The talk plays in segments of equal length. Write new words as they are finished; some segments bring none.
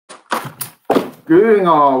Good evening,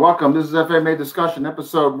 all. Welcome. This is FMA Discussion,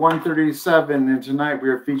 episode 137, and tonight we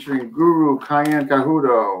are featuring Guro Kayan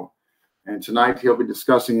Cajudo. And tonight he'll be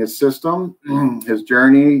discussing his system, his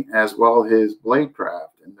journey, as well as his blade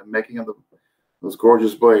craft and the making of those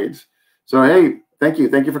gorgeous blades. So, hey, thank you.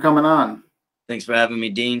 Thank you for coming on. Thanks for having me,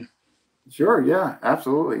 Dean. Sure. Yeah,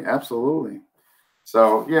 absolutely. Absolutely.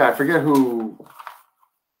 So, yeah, I forget I'm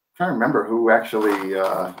trying to remember who actually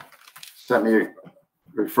sent me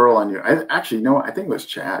referral on you. I actually know. I think it was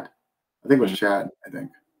Chad. I think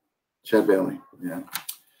Chad Bailey. Yeah.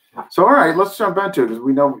 So all right, let's jump into it because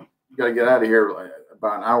we know you got to get out of here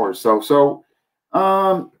about an hour or so. So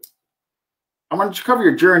I want to cover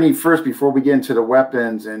your journey first before we get into the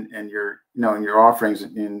weapons and your and your offerings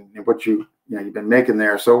and what you've been making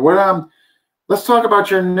there. So let's talk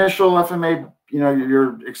about your initial FMA.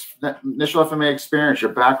 Your initial FMA experience,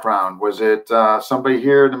 your background. Was it somebody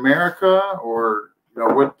here in America or?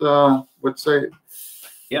 What say?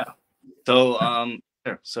 Yeah. So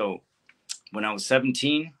sure. So when I was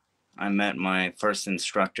 17, I met my first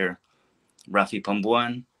instructor, Rafi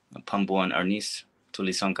Pambuan Arnis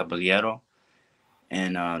Tulisan Caballero,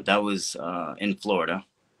 and that was in Florida,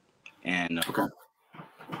 and okay.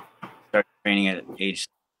 started training at age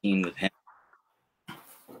 16 with him,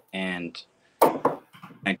 and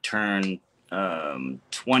I turned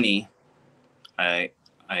 20.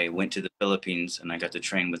 I went to the Philippines and I got to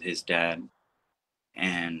train with his dad,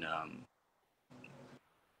 and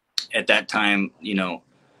at that time,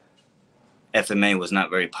 FMA was not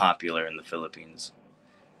very popular in the Philippines.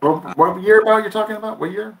 What year about you're talking about?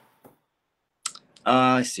 What year?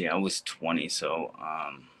 I see. I was 20, so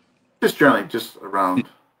just generally, just around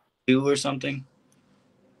 2 or something.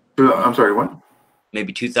 I'm sorry, what?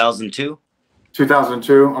 Maybe 2002.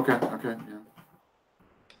 2002. Okay.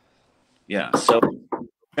 Yeah. Yeah. So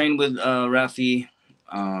trained with Rafi.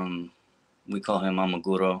 We call him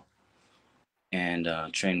Guro, and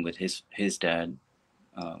trained with his dad,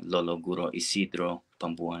 Lolo Guro Isidro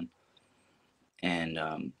Pambuan, and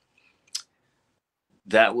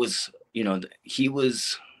that was he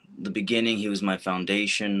was the beginning. He was my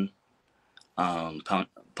foundation.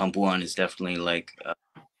 Pambuan is definitely like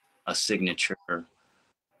a signature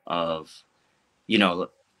of,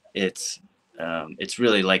 it's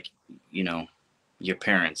really like, your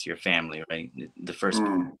parents, your family, right? The first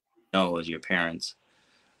know is your parents.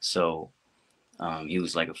 So he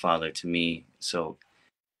was like a father to me. So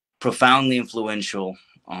profoundly influential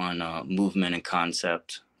on movement and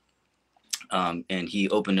concept. And he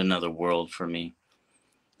opened another world for me.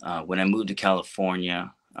 When I moved to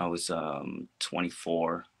California, I was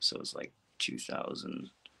 24. So it was like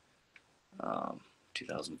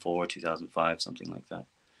 2004, 2005, something like that.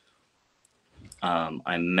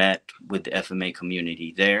 I met with the FMA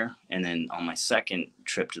community there. And then on my second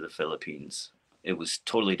trip to the Philippines, it was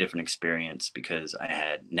totally different experience because I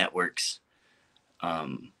had networks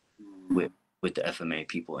with the FMA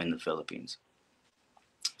people in the Philippines.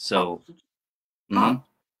 So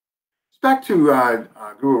back to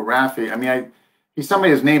Guru Rafi. I mean,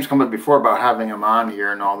 somebody his name's come up before about having him on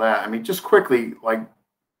here and all that. I mean, just quickly, like,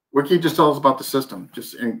 what can you just tell us about the system?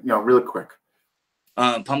 Just really quick.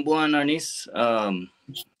 Pambuan Arnis,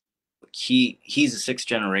 he's a 6th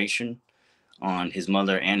generation on his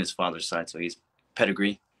mother and his father's side, so he's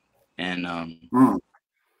pedigree. And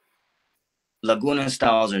Laguna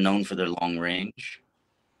styles are known for their long range.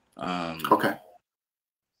 Okay.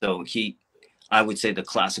 So I would say the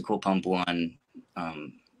classical Pambuan,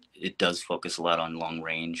 it does focus a lot on long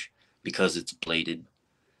range because it's bladed.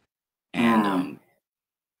 And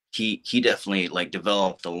he definitely like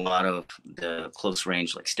developed a lot of the close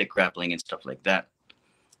range, like stick grappling and stuff like that.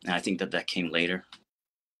 And I think that came later.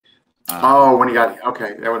 When he got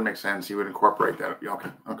okay, that would make sense. He would incorporate that.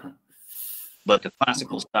 Okay. But the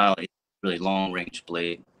classical style is really long range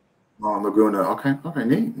blade. Laguna. Okay.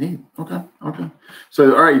 Neat. Okay.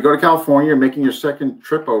 So, all right, you go to California. You're making your second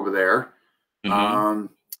trip over there. So,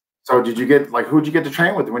 did you get who'd you get to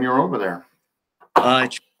train with when you were over there?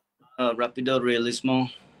 Rapido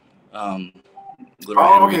Realismo. Okay.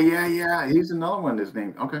 Yeah. He's another one. His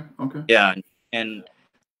name. Okay. Yeah, and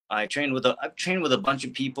I've trained with a bunch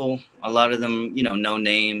of people. A lot of them, no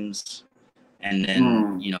names, and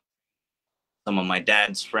then some of my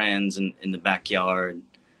dad's friends in the backyard.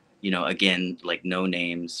 Again, like no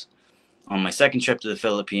names. On my second trip to the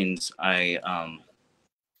Philippines, I,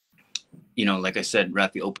 like I said,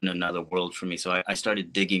 Rafi opened another world for me. So I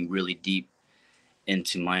started digging really deep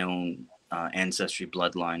into my own ancestry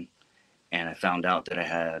bloodline, and I found out that I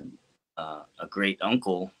had a great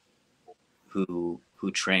uncle who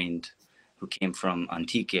came from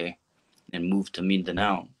Antique and moved to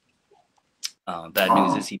Mindanao. Bad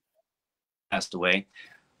news is he passed away,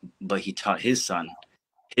 but he taught his son.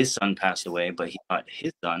 His son passed away, but he taught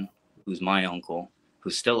his son, who's my uncle,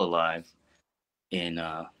 who's still alive, in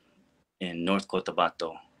North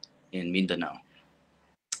Cotabato, in Mindanao.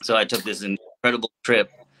 So I took this incredible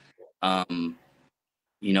trip.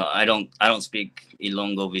 You know, I don't speak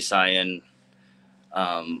Ilonggo, Visayan,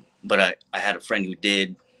 but I had a friend who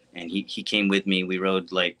did, and he came with me. We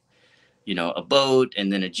rode like, you know, a boat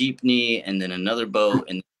and then a jeepney and then another boat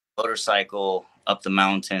and a motorcycle up the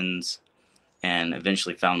mountains, and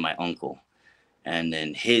eventually found my uncle. And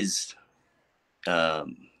then his, it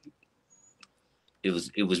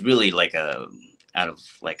was really like out of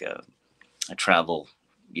like a travel,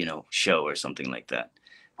 you know, show or something like that.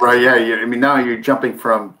 Right. Yeah. I mean, now you're jumping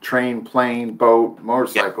from train, plane, boat,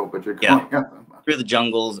 motorcycle, but you're going through the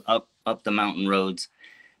jungles, up the mountain roads.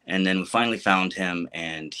 And then we finally found him,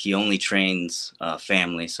 and he only trains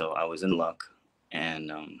family, so I was in luck.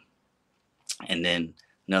 And then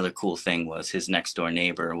another cool thing was his next door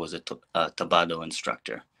neighbor was a Tabado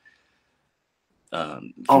instructor. a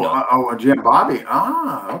Jim Bobby.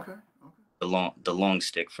 Ah, okay. The long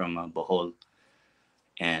stick from Bohol.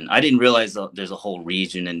 And I didn't realize there's a whole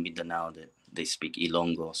region in Mindanao that they speak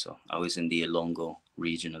Ilonggo. So I was in the Ilonggo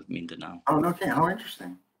region of Mindanao. Oh, okay. How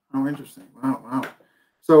interesting. How interesting. Wow, wow.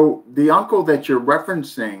 So the uncle that you're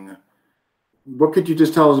referencing, what could you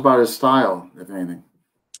just tell us about his style, if anything?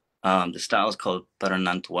 The style is called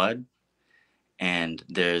Paranantuad, and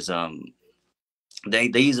there's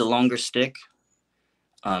they use a longer stick,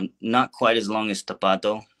 not quite as long as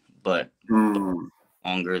Tapato, but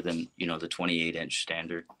longer than, you know, the 28-inch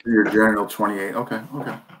standard. Your general 28. Okay,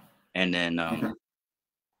 okay. And then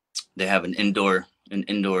they have an indoor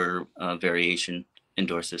variation,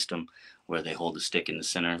 indoor system, where they hold the stick in the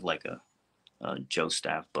center like a Joe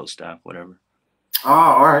staff, bow staff, whatever. Oh,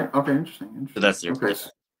 all right. Okay, interesting. So that's their okay.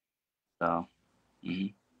 So, mm-hmm.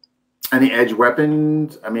 Any edge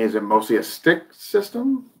weapons? I mean, is it mostly a stick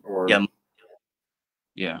system, or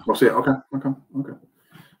yeah, mostly? Okay.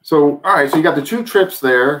 So, all right. So you got the 2 trips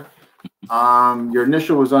there. Your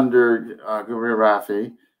initial was under Guro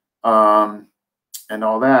Rafi, and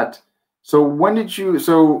all that. So when did you?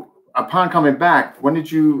 So upon coming back, when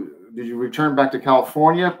did you return back to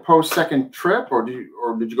California post second trip, or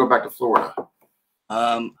did you go back to Florida?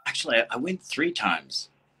 Actually, I went 3 times,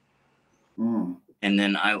 and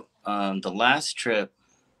then the last trip,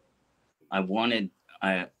 I was planning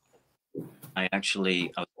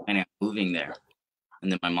on moving there, and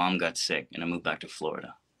then my mom got sick, and I moved back to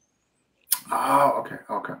Florida. Oh,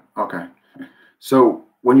 okay. So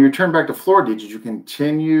when you returned back to Florida, did you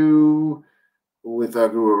continue with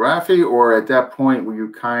Guro Rafi, or at that point were you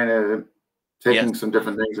kind of taking some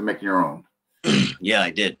different things and making your own? Yeah, I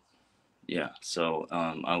did. Yeah, so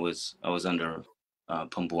I was under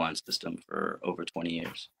Pumpuan's system for over 20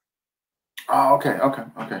 years. Oh, okay.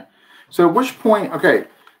 So at which point? Okay,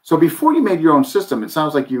 so before you made your own system, it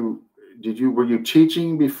sounds like were you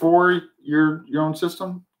teaching before your own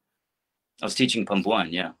system? I was teaching Pumpuan,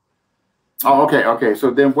 yeah. Oh, okay.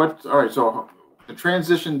 So then what? All right. So the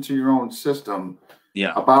transition to your own system.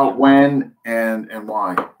 Yeah. About when and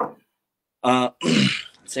why?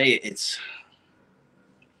 Say it's.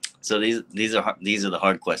 So these are the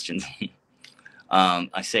hard questions.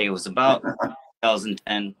 I say it was about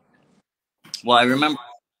 2010. Well, I remember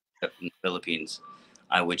in the Philippines,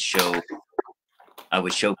 I would show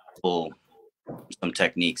people some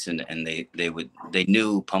techniques, and they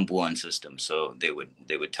knew Pampuan system, so they would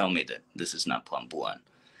tell me that this is not Pampuan,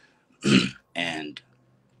 and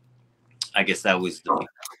I guess that was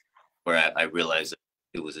where I realized that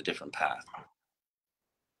it was a different path,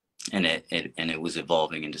 and it was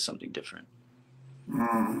evolving into something different.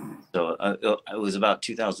 So it was about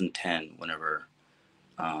 2010 whenever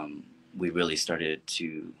we really started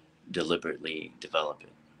to deliberately develop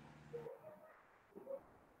it.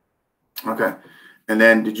 Okay. And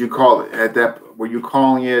then did you call it at that, were you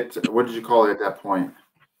calling it, what did you call it at that point?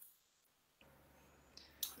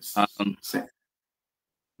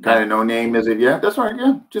 Kind of no name, is it? Yeah, that's right.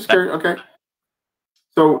 Yeah, just curious. Okay.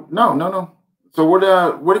 So no. So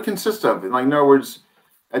what it consists of? Like, in other words,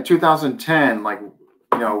 at 2010, like,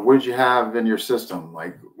 you know, what did you have in your system?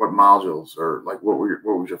 Like, what modules, or like what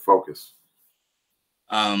was your focus?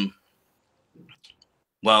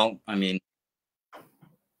 Well, I mean,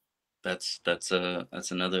 that's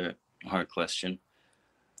another hard question.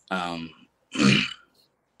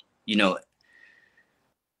 You know,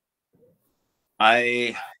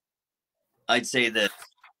 I'd say that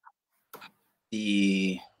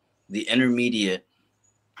the intermediate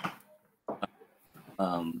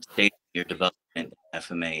stage of your development in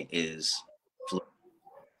FMA is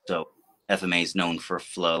So FMA is known for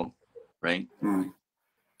flow, right? Mm.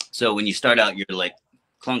 So when you start out, you're like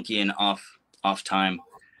clunky and off time,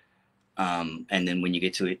 and then when you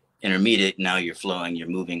get to it intermediate, now you're flowing, you're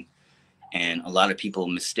moving, and a lot of people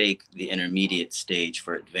mistake the intermediate stage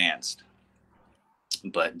for advanced.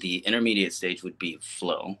 But the intermediate stage would be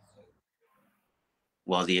flow,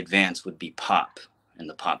 while the advanced would be pop, and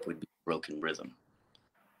the pop would be broken rhythm.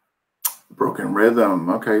 Broken rhythm.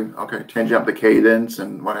 Okay. Okay. Change up the cadence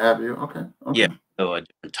and what have you. Okay. Okay. Yeah, so a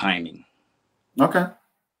different timing. Okay.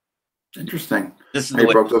 Interesting. This is How the you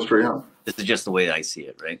way. broke those three up. This is just the way I see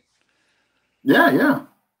it, right? Yeah. Yeah.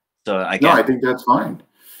 So I No, guess. I think that's fine.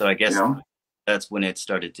 So I guess You know? that's when it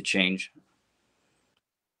started to change.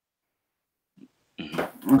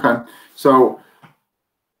 Mm-hmm. Okay. So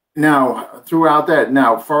now throughout that,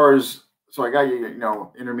 now as far as so I got you, you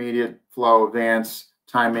know, intermediate, flow, advance,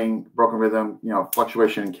 timing, broken rhythm, you know,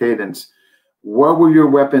 fluctuation and cadence. What were your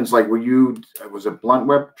weapons like? Was it blunt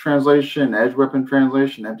weapon translation, edge weapon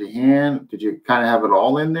translation, empty hand? Did you kind of have it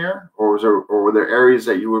all in there, or were there areas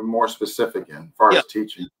that you were more specific in as far as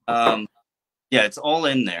teaching? Yeah, it's all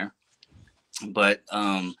in there, but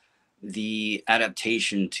the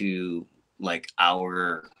adaptation to like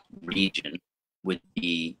our region would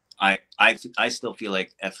be I still feel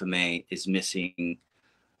like FMA is missing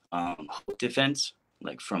hook defense,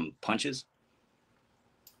 like from punches.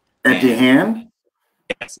 Empty hand?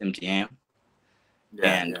 Yes, empty hand.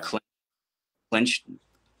 Yeah, and yeah.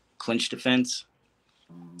 clinch defense.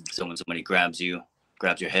 So when somebody grabs your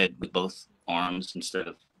head with both arms instead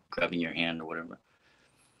of grabbing your hand or whatever.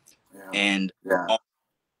 Yeah. And yeah.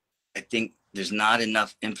 I think there's not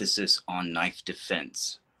enough emphasis on knife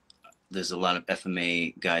defense. There's a lot of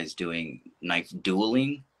FMA guys doing knife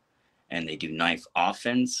dueling, and they do knife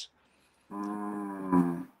offense.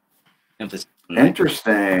 Emphasis on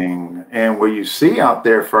interesting. Knife. And what you see out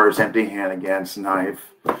there for as empty hand against knife,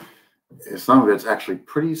 some of it's actually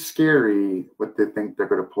pretty scary what they think they're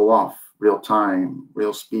going to pull off. Real time,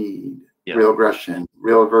 real speed, real aggression,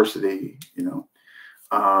 real adversity, you know.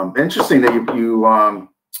 Interesting that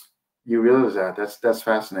you realize that. That's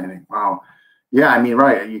fascinating. Wow. Yeah, I mean,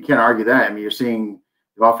 right. You can't argue that. I mean, you're seeing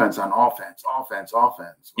the offense on offense. Well,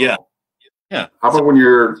 yeah. Yeah. How about when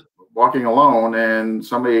you're walking alone and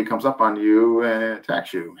somebody comes up on you and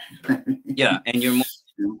attacks you? Yeah, and you're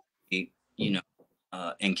more, you know,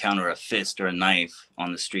 encounter a fist or a knife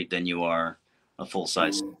on the street than you are a full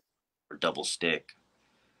size or double stick.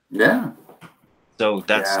 Yeah. So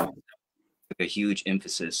that's a huge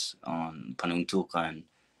emphasis on panuntukan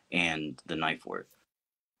and the knife work.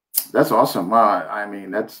 That's awesome. Well, I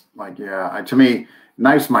mean, that's like, to me,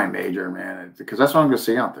 knife's my major, man, because that's what I'm going to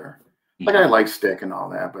see out there. Like, I like stick and all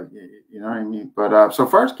that, but you know what I mean? But so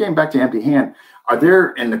far as getting back to empty hand, are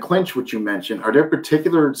there, in the clinch, which you mentioned, are there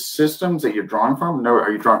particular systems that you're drawing from? No,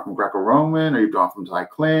 are you drawing from Greco-Roman? Are you drawing from Thai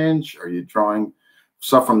clinch? Are you drawing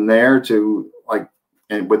stuff from there to, like,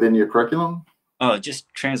 within your curriculum? Oh, just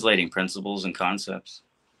translating principles and concepts.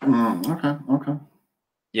 Okay.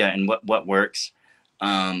 Yeah, and what works.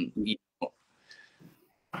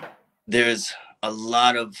 There's a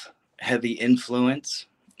lot of heavy influence.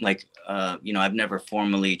 Like, you know, I've never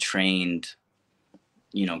formally trained,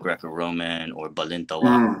 you know, Greco-Roman or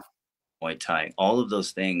Balintawan, Muay Thai. All of those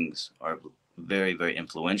things are very, very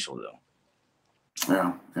influential, though.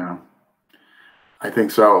 Yeah. I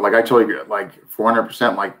think so. Like I told you, like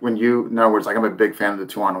 400%, like when in other words, like I'm a big fan of the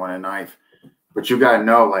 2-on-1 and knife, but you got to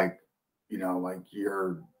know, like, you know, like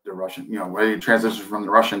you're the Russian, you know, whether you transition from the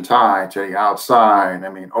Russian Thai to the outside, I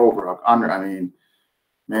mean, over, under, I mean,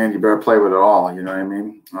 man, you better play with it all. You know what I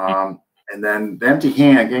mean? And then the empty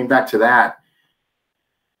hand, getting back to that,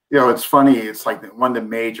 you know, it's funny. It's like one of the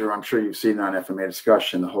major, I'm sure you've seen on FMA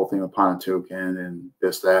discussion, the whole thing with Panantukan and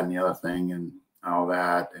this, that, and the other thing and all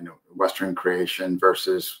that, and Western creation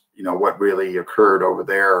versus, you know, what really occurred over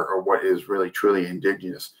there or what is really truly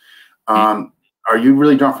indigenous. Are you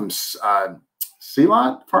really drawn from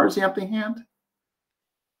Silat as far as the empty hand?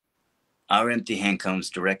 Our empty hand comes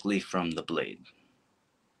directly from the blade.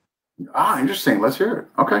 Ah, interesting. Let's hear it.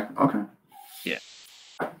 Okay. Yeah.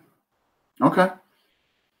 Okay.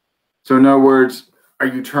 So in other words, are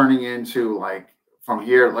you turning into, like, from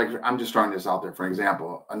here, like, I'm just throwing this out there for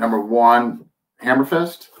example, a number 1 hammer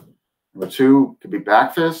fist, number 2 could be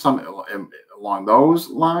back fist, something along those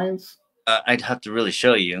lines? I'd have to really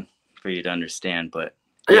show you for you to understand, but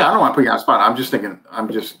yeah, I don't want to put you on the spot. I'm just thinking,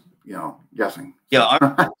 you know, guessing. Yeah,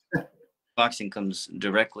 our boxing comes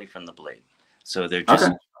directly from the blade. So they're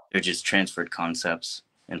just transferred concepts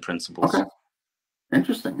and principles. Okay.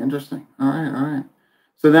 Interesting. All right.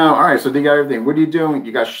 So now, all right. So you got everything. What are you doing?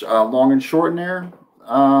 You got long and short in there.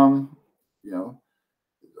 you know,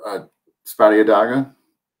 Spadiadaga?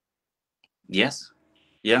 Yes.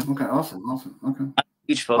 Yeah. Okay, awesome, awesome. Okay,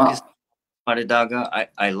 Huge focus wow. on Spadiadaga.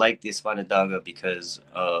 I like the Spadiadaga because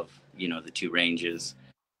of, the two ranges,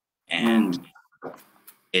 and Mm.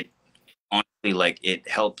 it honestly, like, it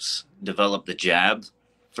helps develop the jab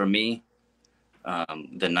for me.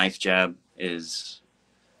 The knife jab is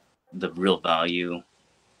the real value,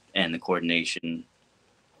 and the coordination,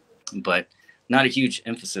 but not a huge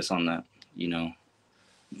emphasis on that, you know.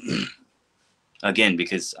 Again,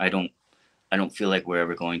 because I don't feel like we're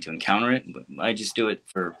ever going to encounter it, but I just do it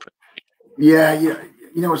for. Yeah, yeah.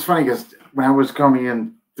 It's funny because when I was coming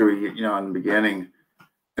in through, in the beginning,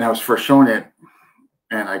 and I was first showing it,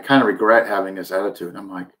 and I kind of regret having this attitude. I'm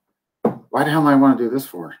like, why the hell do I want to do this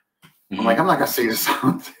for? I'm like, Mhm. I'm not gonna see this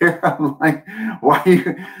out there. I'm like, why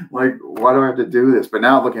why do I have to do this? But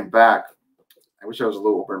now looking back, I wish I was a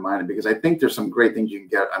little open-minded because I think there's some great things you can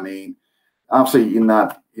get. I mean, obviously you're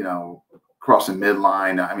not, crossing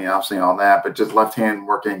midline. I mean, obviously all that, but just left hand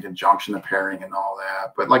working in conjunction, the pairing and all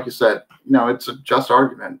that. But like you said, it's a just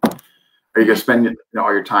argument. Are you gonna Mhm. spend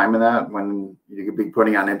all your time in that when you could be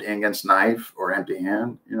putting on empty hand against knife or empty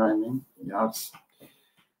hand? You know what I mean? It's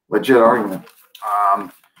legit argument.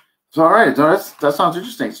 Um, so all right, so that sounds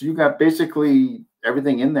interesting. So you got basically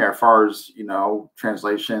everything in there as far as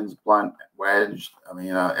translations, blunt, wedge. I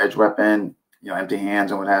mean, edge weapon. Empty hands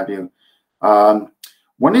and what have you. Um,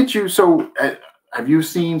 when did you? So have you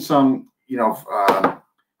seen some?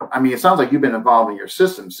 I mean, it sounds like you've been involved in your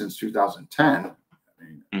system since 2010. I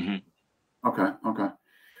mean, Mhm. okay, okay,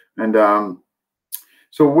 and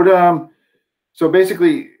so what? So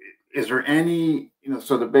basically, is there any,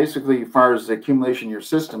 so the basically, as far as the accumulation in your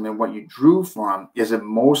system and what you drew from, is it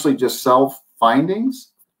mostly just self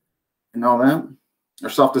findings and all that, or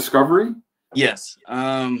self discovery? Yes.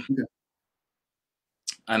 Okay.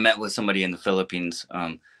 I met with somebody in the Philippines,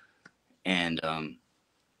 and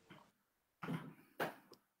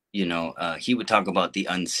he would talk about the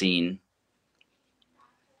unseen,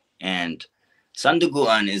 and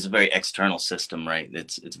Sanduguan is a very external system, right?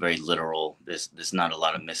 It's very literal. There's not a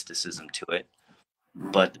lot of mysticism to it,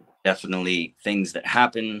 but definitely things that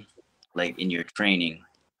happen, like in your training,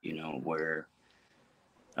 where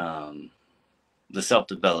um, the self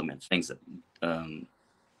development things that um,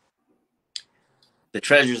 the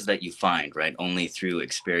treasures that you find, right? Only through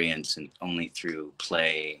experience and only through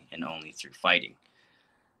play and only through fighting.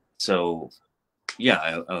 So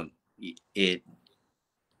yeah, it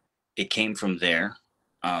it came from there.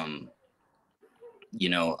 Um, you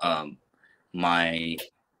know, um, my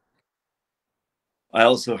I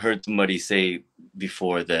also heard somebody say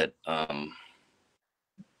before that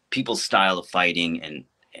people's style of fighting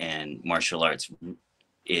and martial arts,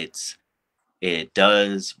 it's it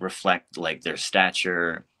does reflect like their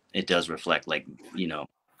stature. It does reflect like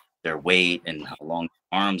their weight and how long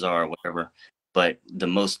their arms are, or whatever. But the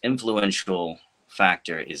most influential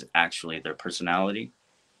factor is actually their personality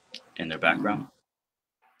and their background.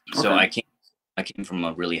 So Okay. I came from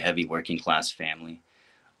a really heavy working class family.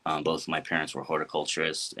 Both my parents were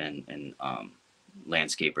horticulturists and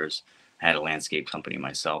landscapers. I had a landscape company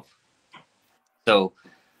myself. So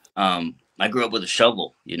I grew up with a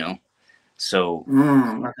shovel, So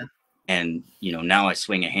Okay. and now I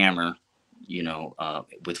swing a hammer, with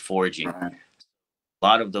All forging. right. A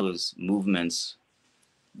lot of those movements,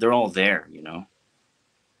 they're all there,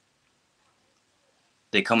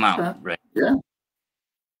 they come out, Okay. right? Yeah.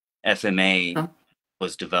 FMA Okay.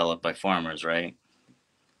 was developed by farmers, right?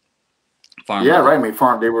 Yeah. Farmer. Right. I mean,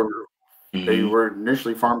 farm. They Hmm. were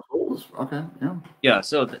initially farm tools. Okay. Yeah. Yeah,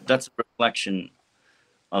 so that's a reflection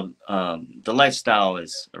of the lifestyle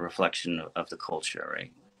is a reflection of the culture,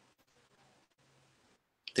 right?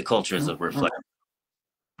 The culture Okay. is a All reflection.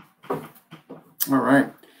 right. All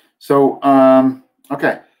right. So,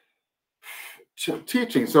 okay.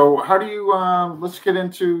 Teaching. So, how do you? Let's get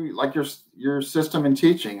into like your system in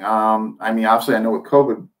teaching. I mean, obviously, I know with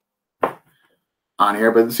COVID on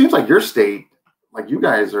here, but it seems like your state, like you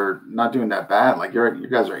guys are not doing that bad. Like you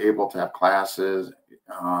guys are able to have classes.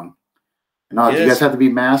 Um, no, do you guys Yes. have to be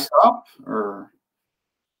masked up, or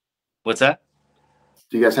What's that?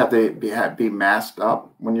 do you guys have to be masked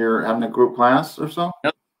up when you're having a group class or so?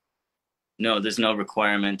 No, no, there's no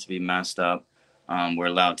requirement to be masked up. We're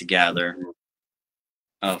allowed to gather.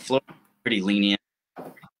 Florida's pretty lenient. I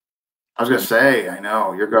was gonna say, I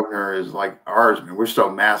know your governor is like ours. I mean, we're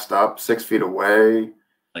still masked up, 6 feet away.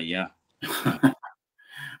 Yeah. I don't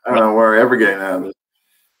We're, know where we're ever getting out of this.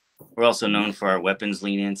 we're also known for our weapons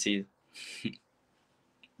leniency.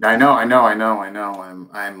 I know.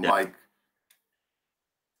 I'm Yeah. like,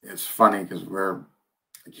 it's funny because we're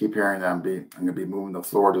I keep hearing that I'm gonna be moving to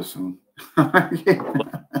Florida soon.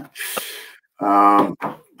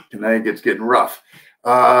 Connecticut's getting rough.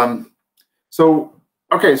 So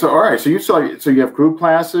okay, so all right, so you have group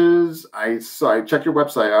classes. I checked your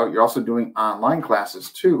website out. You're also doing online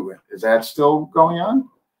classes too. Is that still going on?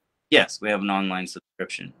 Yes, we have an online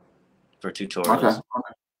subscription for Okay. tutorials,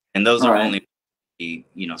 and those All are right. only,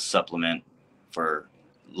 supplement for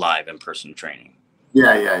live in-person training.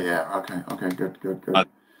 Yeah. Okay. Good.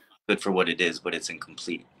 Good for what it is, but it's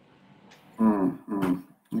incomplete.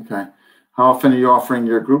 Okay. How often are you offering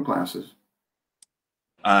your group classes?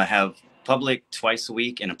 I have public twice a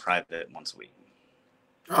week and a private once a week.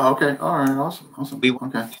 Oh, okay. All right. Awesome.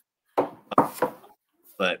 Okay.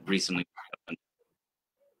 But recently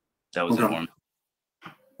that was a Okay. norm.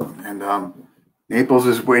 And Naples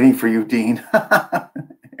is waiting for you, Dean.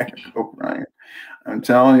 Oh, Ryan. I'm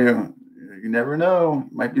telling you, you never know.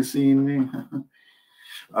 You might be seeing me.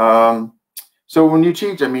 So when you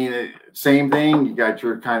teach, I mean, same thing. You got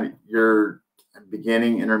your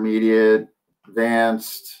beginning, intermediate,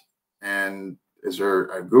 advanced, and is there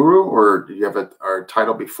a guru, or do you have a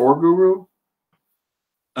title before guru?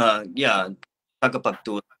 Yeah,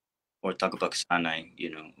 Tagapagturo or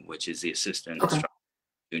Tagapagsanay, which is the assistant Okay. instructor,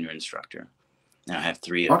 junior instructor. And I have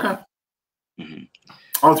 3 of Okay. them. Mm-hmm.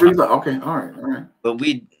 Oh, 3 okay. All right. But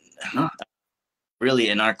we No. really,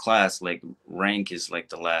 in our class, like, rank is like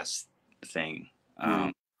the last thing.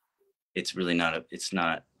 It's really not it's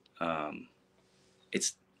not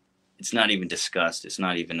even discussed. It's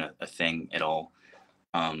not even a thing at all.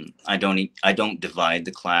 I don't divide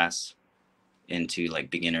the class into like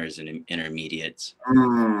beginners and intermediates.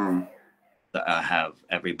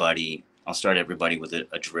 I'll start everybody with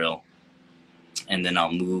a drill, and then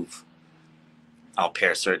I'll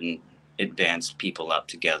pair certain advanced people up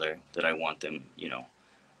together that I want them,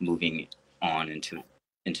 moving on into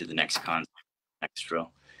the next next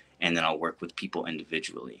drill. And then I'll work with people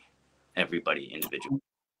individually, everybody individually.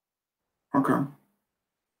 Okay.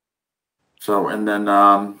 So, and then,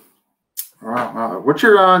 what's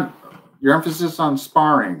your emphasis on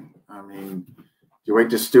sparring? I mean, do you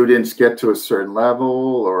wait till students get to a certain level,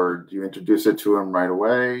 or do you introduce it to them right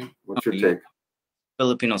away? What's your take?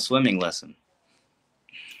 Filipino swimming lesson.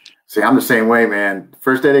 See, I'm the same way, man.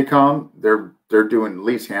 First day they come, they're doing at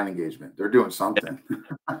least hand engagement. They're doing something.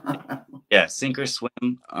 Yeah, sink or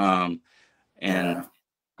swim. And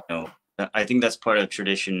I think that's part of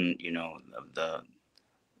tradition. Of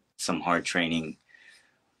some hard training.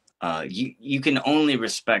 You can only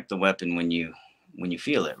respect the weapon when you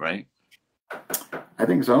feel it, right? I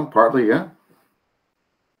think so. Partly, yeah.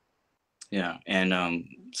 Yeah, and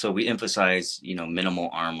so we emphasize, minimal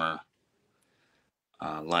armor,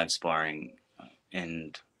 live sparring,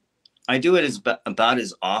 and I do it about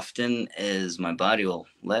as often as my body will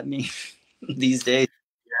let me these days.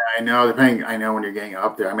 Yeah, I know. I know when you're getting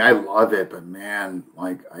up there. I mean, I love it, but man,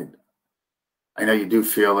 like I know you do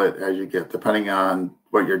feel it as you get, depending on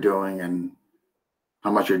what you're doing and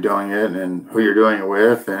how much you're doing it and who you're doing it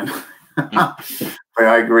with. And but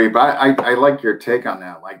I agree. But I like your take on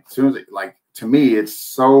that. Like, as soon as to me, it's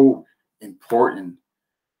so important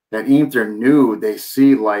that even if they're new, they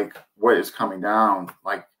see like what is coming down.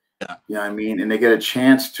 Like, you know what I mean? And they get a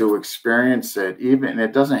chance to experience it, and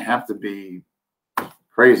it doesn't have to be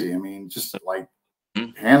crazy. I mean, just like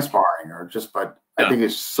hand sparring but I think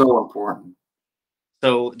it's so important.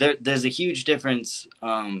 So there's a huge difference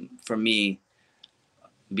for me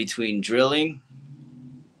between drilling,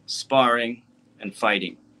 sparring, and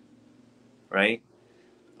fighting, right?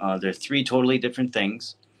 They're 3 totally different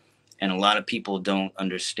things, and a lot of people don't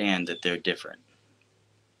understand that they're different.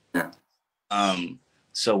 Yeah.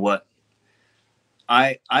 So what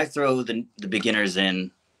I throw the beginners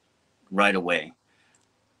in right away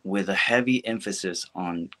with a heavy emphasis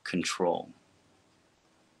on control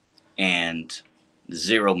and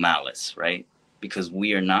 0 malice, right? Because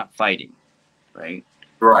we are not fighting, right?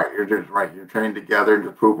 Right. You're just right. You're training together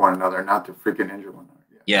to prove one another, not to freaking injure one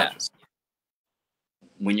another. Yeah. Gotcha.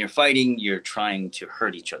 When you're fighting, you're trying to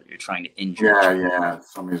hurt each other. You're trying to injure each other. Yeah.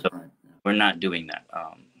 Somebody's right. Yeah. We're not doing that.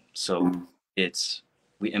 So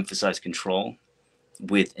we emphasize control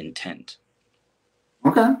with intent.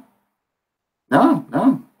 Okay. No.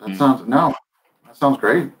 That sounds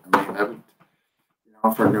great. I mean,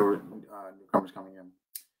 for newcomers coming in.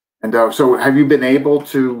 And so, have you been able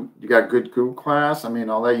to? You got good group class. I mean,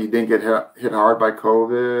 all that. You didn't get hit hard by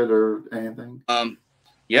COVID or anything.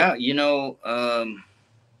 Yeah.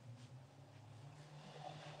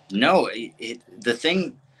 No. The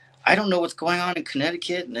thing. I don't know what's going on in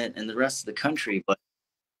Connecticut and the rest of the country, but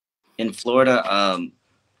in Florida,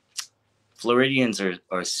 Floridians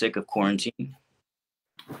are sick of quarantine.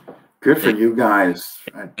 Good for you guys.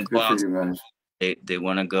 Go Good for out. you guys. They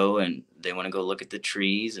want to go, and they want to go look at the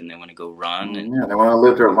trees, and they want to go run, and Yeah, they want to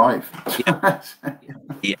live their life.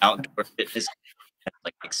 the outdoor fitness has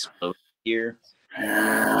like exploded here.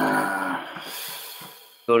 Yeah.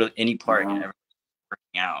 Go to any park and everyone's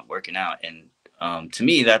working out, and to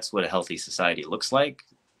me, that's what a healthy society looks like.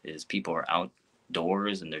 Is people are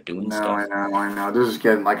outdoors and they're doing stuff. I know. This is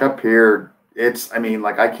getting like up here. I mean,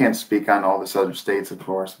 like I can't speak on all this other states, of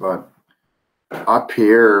course, but up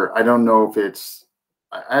here, I don't know if it's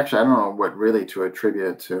actually, I don't know what really to attribute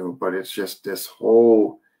it to, but it's just this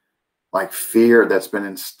whole like fear that's been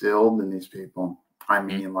instilled in these people. I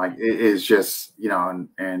mean, like it is just,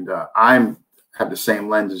 and I'm have the same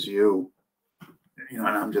lens as you, and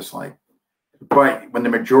I'm just like, but when the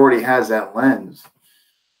majority has that lens,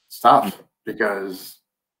 it's tough because,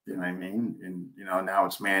 you know what I mean? And, now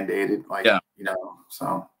it's mandated, like,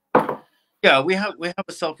 so. Yeah, we have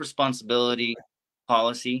a self-responsibility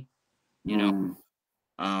policy,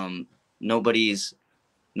 nobody's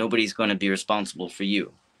going to be responsible for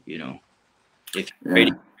you, if you're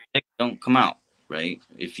ready, don't come out, right?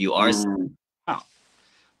 If you are sick, come out.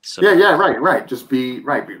 So yeah, right. Just be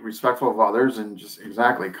respectful of others, and just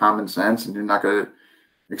exactly common sense, and you're not going to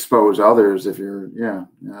expose others if you're,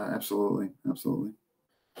 absolutely.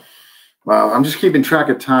 Well, I'm just keeping track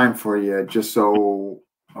of time for you, just so,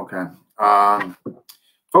 okay.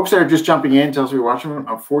 Folks that are just jumping in, tell us you're watching.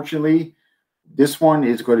 Unfortunately, this one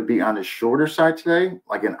is going to be on the shorter side today,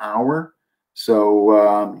 like an hour.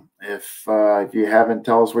 So if you haven't,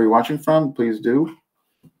 tell us where you're watching from, please do.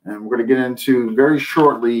 And we're going to get into very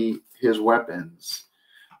shortly his weapons.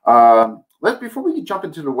 Before we jump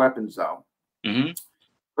into the weapons, though,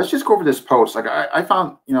 let's just go over this post. Like I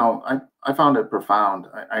found, I found it profound.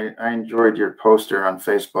 I enjoyed your poster on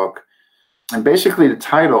Facebook, and basically the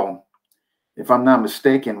title, if I'm not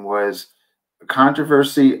mistaken, was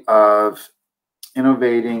 "Controversy of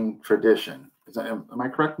Innovating Tradition." Am I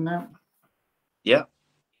correct in that? Yeah.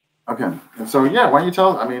 Okay. And so, why don't you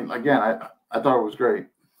tell? I mean, again, I thought it was great.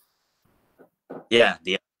 Yeah,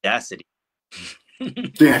 the audacity.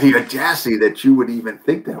 Yeah, the audacity that you would even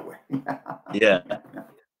think that way. Yeah.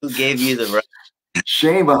 Who gave you the right?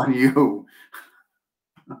 Shame on you.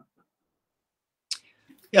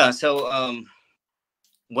 Yeah. So,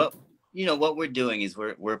 what we're doing is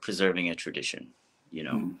we're preserving a tradition.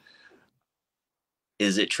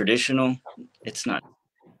 Is it traditional? It's not.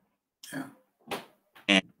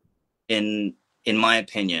 Yeah. And in my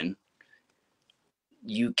opinion,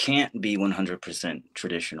 you can't be 100%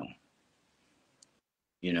 traditional.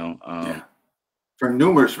 For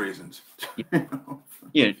numerous reasons.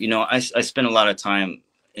 I spent a lot of time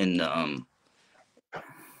in the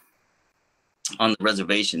on the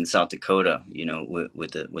reservation in South Dakota,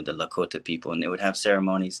 with the Lakota people, and they would have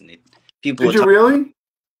ceremonies, and people Did you really?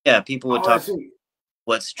 Yeah, people would talk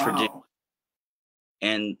what's Wow. tradition.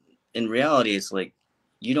 And in reality, it's like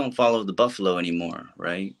you don't follow the buffalo anymore,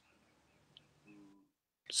 right?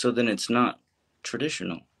 So then it's not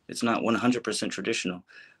traditional. It's not 100% traditional.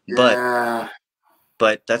 Yeah.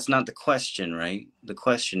 But that's not the question, right? The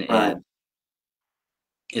question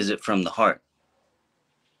is it from the heart?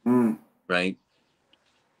 Right?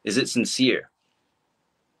 Is it sincere?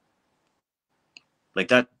 Like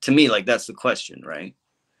that, to me, like that's the question, right?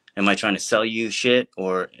 Am I trying to sell you shit,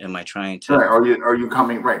 or am I trying to? Right. Are you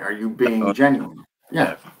coming right? Are you being genuine?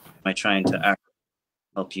 Yeah. Am I trying to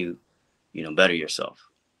help you, better yourself?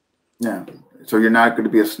 Yeah. So you're not going to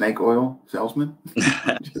be a snake oil salesman?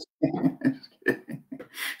 Just kidding.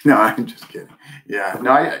 No, I'm just kidding. Yeah.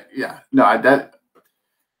 No,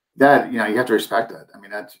 that you have to respect that. I mean,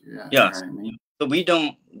 that's yeah. You know what I mean? So we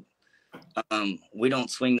don't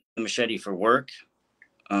swing the machete for work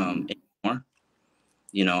anymore.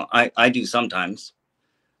 I do sometimes,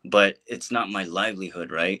 but it's not my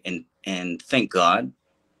livelihood, right? And thank God,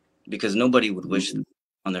 because nobody would wish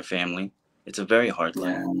on their family. It's a very hard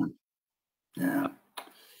life. Yeah.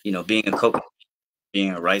 Being a coconut, being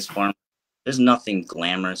a rice farmer, there's nothing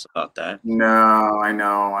glamorous about that. No, I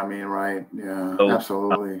know. I mean, right. Yeah, so,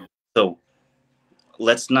 absolutely. So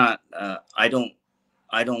let's not, I don't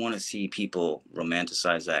want to see people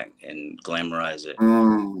romanticize that and glamorize it.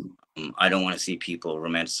 I don't want to see people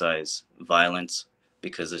romanticize violence,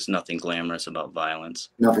 because there's nothing glamorous about violence.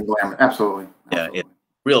 Nothing glamorous. Absolutely. Yeah. If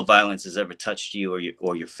real violence has ever touched you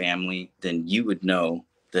or your family, then you would know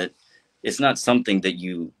that it's not something that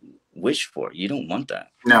you wish for. You don't want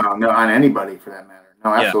that. No, on anybody for that matter.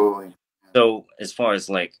 No, absolutely. Yeah. So as far as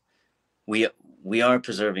like, we are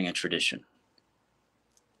preserving a tradition.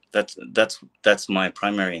 that's my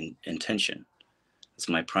primary intention. It's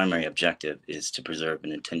my primary objective is to preserve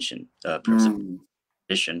an intention, preserve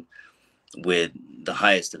tradition with the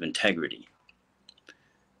highest of integrity.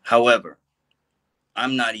 However,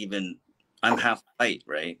 I'm half white,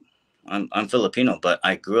 right? I'm Filipino, but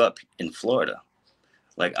I grew up in Florida.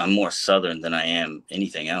 Like, I'm more Southern than I am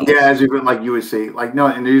anything else. Yeah, as even like you would say, like, no,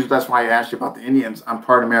 and that's why I asked you about the Indians. I'm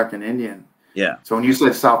part American Indian. Yeah. So when you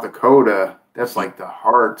said South Dakota, that's like the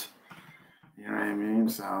heart. You know what I mean?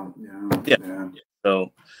 So yeah.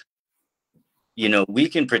 So, we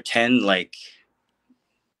can pretend like,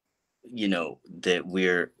 that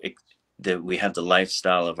we have the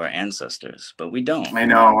lifestyle of our ancestors, but we don't. I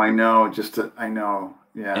know. I know.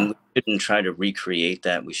 Yeah. And we shouldn't try to recreate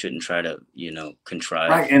that. We shouldn't try to,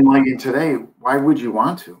 contrive. Right. And like in today, why would you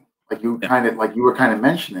want to? Like you were kind of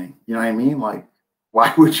mentioning, you know what I mean? Like,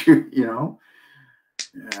 why would you, Yeah.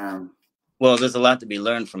 Well, there's a lot to be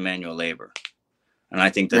learned from manual labor. And I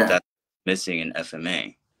think that's missing in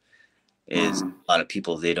FMA is a lot of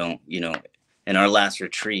people, they don't, in our last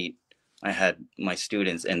retreat, I had my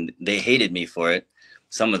students and they hated me for it,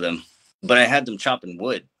 some of them, but I had them chopping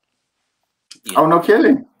wood. Oh, no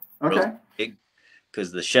kidding. Okay.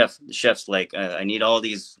 Because the chef's like, I need all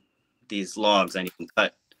these logs I need to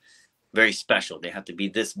cut very special. They have to be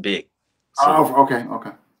this big. So, okay.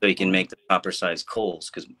 So you can make the proper size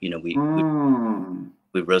coals because, we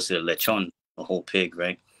roasted a lechon, a whole pig,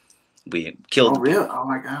 right? We killed. Oh, really? Oh,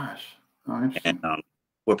 my gosh. Oh, interesting. And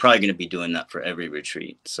we're probably going to be doing that for every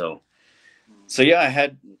retreat. So yeah, I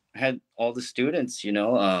had all the students,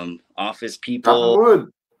 office people,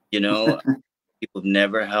 people who've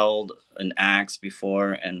never held an axe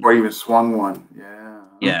before or even swung one. Yeah.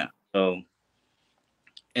 Yeah. So,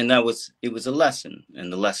 and it was a lesson,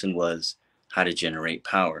 and the lesson was how to generate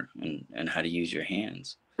power and how to use your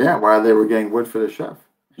hands. Yeah, while they were getting wood for the chef.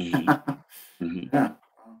 Yeah.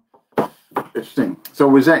 Interesting. So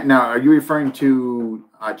was that now? Are you referring to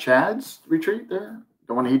Chad's retreat there,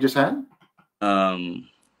 the one he just had?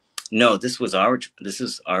 No, this is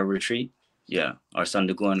our retreat. Yeah, our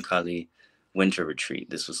Sanduguan Kali winter retreat.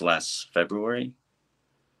 This was last February.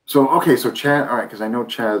 So Chad. All right, because I know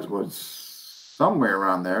Chad's was somewhere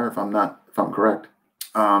around there. If I'm correct.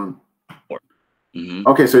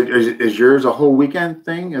 Okay, so is yours a whole weekend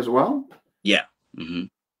thing as well? Yeah.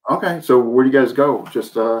 Okay, so where do you guys go?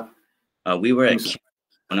 Just we were at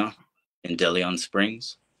Cajudo in De Leon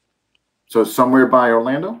Springs. So somewhere by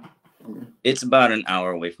Orlando? Okay. It's about an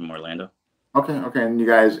hour away from Orlando. Okay, and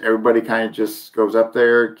everybody kind of just goes up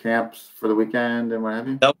there, camps for the weekend and what have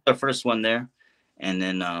you? That was our first one there. And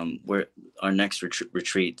then our next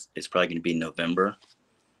retreat is probably going to be in November.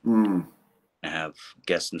 I have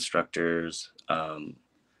guest instructors,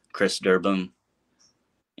 Chris Durbin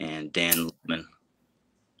and Dan Lipman.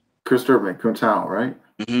 Chris Durbin, Kuntao, right?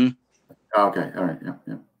 Okay, all right, yeah,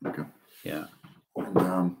 okay. Yeah.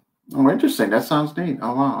 And, interesting. That sounds neat.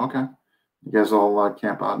 Oh, wow, okay. You guys all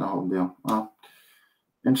camp out in the whole deal. Wow.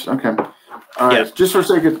 Interesting. Okay. All right. Yeah. Just for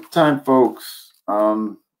sake of time, folks,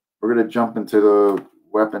 we're going to jump into the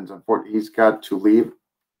weapons. Unfortunately, he's got to leave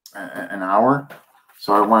an hour,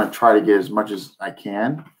 so I want to try to get as much as I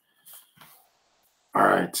can. All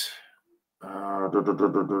right. All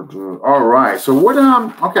right. So what?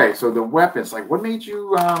 Okay. So the weapons. Like, what made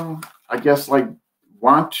you? I guess like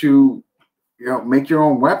want to, make your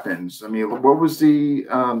own weapons. I mean, what was the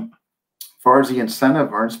as far as the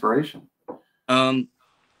incentive or inspiration? Well,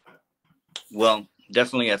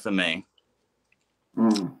 definitely FMA.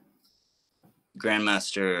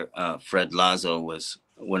 Grandmaster Fred Lazo was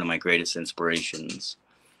one of my greatest inspirations.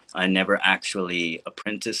 I never actually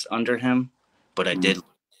apprenticed under him, but I did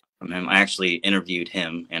from him. I actually interviewed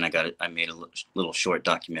him, and I made a little short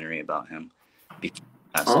documentary about him before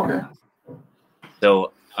he passed away.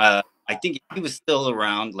 So I think if he was still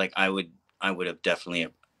around, like I would have definitely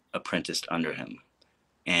apprenticed under him.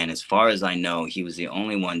 And as far as I know, he was the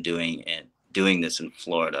only one doing this in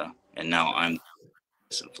Florida, and now I'm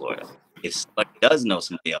in Florida. If somebody does know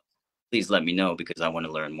somebody else, please let me know because I want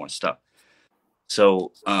to learn more stuff.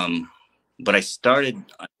 So, but I started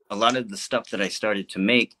a lot of the stuff that I started to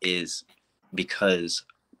make is because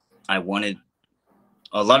I wanted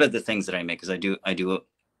a lot of the things that I make, because I do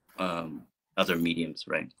other mediums,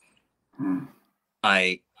 right?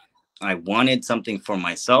 I wanted something for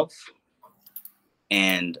myself,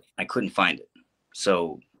 and I couldn't find it.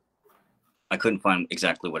 So I couldn't find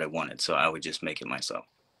exactly what I wanted, so I would just make it myself.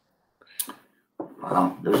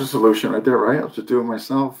 Wow, there's a solution right there, right? I'll just do it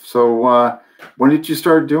myself. So when did you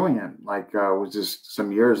start doing it? Like, was this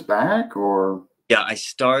some years back, or? Yeah, I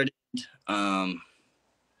started.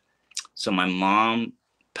 So my mom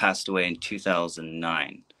passed away in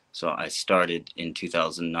 2009. So I started in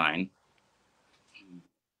 2009,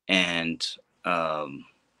 and um,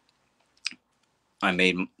 I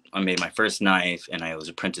made I made my first knife, and I was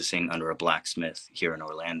apprenticing under a blacksmith here in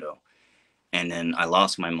Orlando. And then I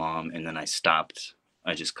lost my mom, and then I stopped.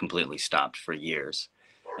 I just completely stopped for years,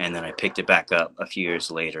 and then I picked it back up a few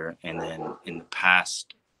years later. And then in the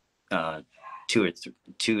past uh, 2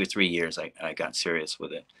 or 3 years, I got serious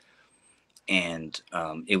with it. And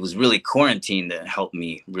it was really quarantine that helped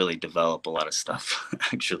me really develop a lot of stuff,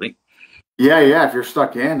 actually. Yeah, yeah. If you're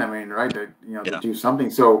stuck in, I mean, right, to, to Yeah. do something.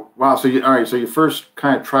 So, wow. So all right. So your first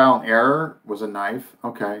kind of trial and error was a knife.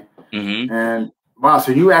 Okay. Hmm. And wow.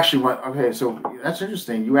 So you actually went. Okay. So that's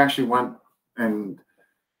interesting. You actually went and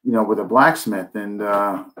with a blacksmith, and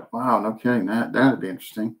wow, no kidding. That'd be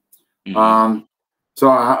interesting. Hmm. Um, so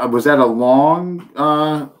was that a long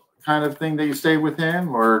kind of thing that you stayed with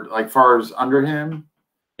him, or like far as under him?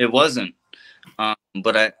 It wasn't,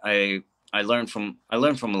 but I learned from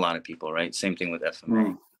a lot of people, right? Same thing with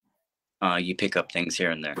FMA. Mm. You pick up things here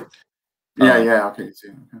and there. Yeah. Um, Yeah. Okay. See.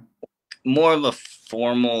 Okay. More of a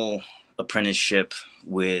formal apprenticeship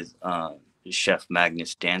with Chef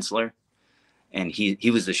Magnus Dantzler, and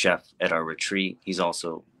he was the chef at our retreat. He's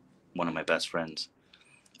also one of my best friends,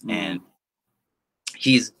 and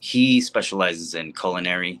Mm. he specializes in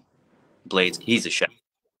culinary blades. He's a chef,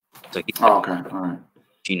 so he Oh, okay. All right.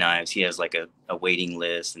 knives. He has like a waiting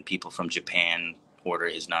list, and people from Japan order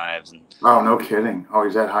his knives, and Oh, no kidding. Oh,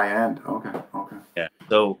 he's at high end. Okay. Okay. yeah.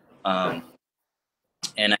 So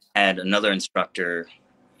and I had another instructor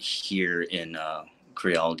here in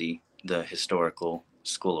Crealdi, the historical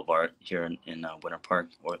School of Art here in Winter Park,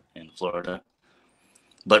 or in Florida.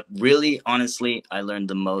 But really, honestly, I learned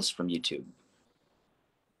the most from YouTube.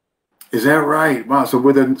 Is that right? Wow. So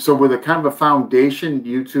with a kind of a foundation,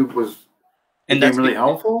 YouTube And became really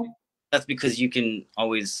helpful. that's because you can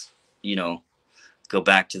always, you know, go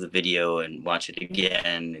back to the video and watch it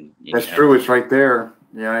again, and you That's have true. It's right there.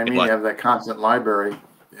 You know what I mean? You watch. have that constant library.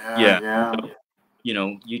 Yeah. Yeah,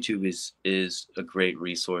 Yeah. YouTube is a great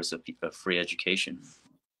resource of free education.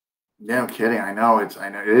 Yeah. No kidding. I know. I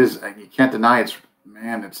know it is. You can't deny it's.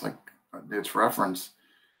 Man, it's like it's reference.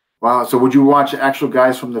 Wow. So would you watch actual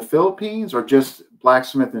guys from the Philippines or just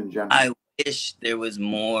blacksmith in general? I wish there was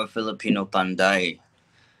more Filipino panday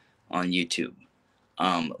on YouTube.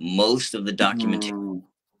 Most of the documentation, Mm.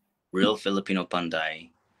 real Filipino panday,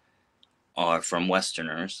 are from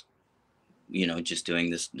Westerners, just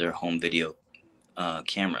doing their home video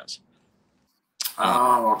cameras. Uh,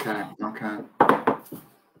 Oh, okay. Okay.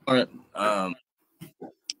 or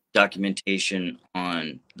documentation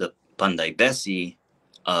on the panday besi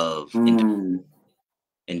of Mm.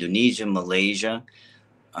 Indonesia, Malaysia,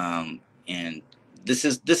 and this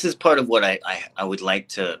is part of what I would like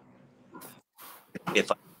to,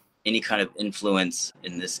 if I, any kind of influence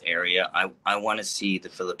in this area, I want to see the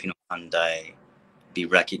Filipino panday be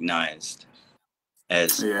recognized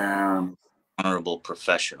as Yeah. honorable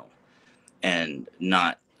professional, and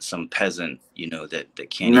not some peasant, that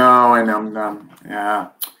can't even. No, I know. No. Yeah.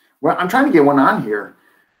 Well, I'm trying to get one on here.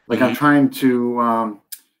 Like I'm Hmm. trying to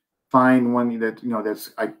find one that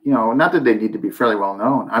that's not that they need to be fairly well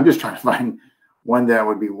known. I'm just trying to find one that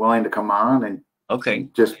would be willing to come on and Okay.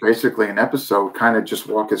 just basically an episode, kind of just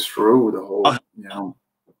walk us through the I'll, whole.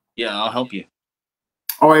 yeah, I'll help you.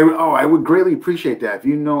 I would greatly appreciate that. If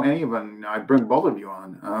you know any of them, I'd bring both of you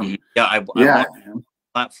on. Mhm. Yeah, I Yeah. want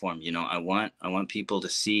platform. I want people to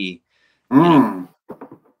see. You know,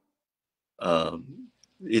 Mm,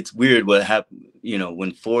 it's weird what happened.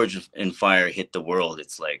 When Forge and Fire hit the world,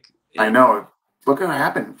 it's like I know. Look what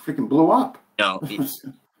happened. Freaking blew up. you know it,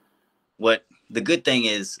 what the good thing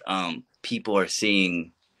is, people are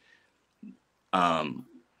seeing um,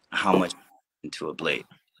 how much into a blade.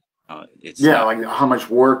 It's Yeah, not like how much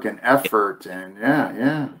work and effort and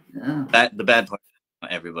yeah. that the bad part.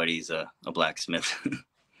 Everybody's a blacksmith.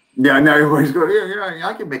 Yeah, now everybody's going, yeah,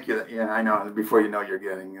 I can make you that. Yeah, I know. Before you know, you're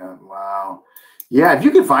getting, wow. Yeah, if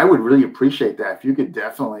you could, I would really appreciate that. If you could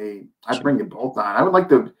definitely, I'd bring you both on. I would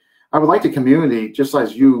like the community, just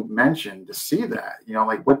as you mentioned, to see that,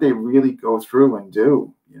 like what they really go through and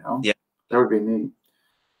do, Yeah. that would be neat.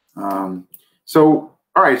 So,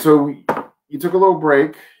 all right, so you took a little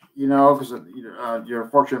break, because your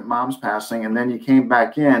unfortunate mom's passing, and then you came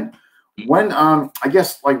back in. When, I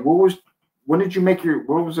guess, like, when did you make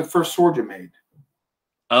what was the first sword you made?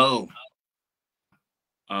 Oh.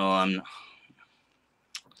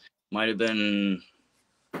 Might have been.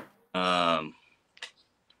 Um.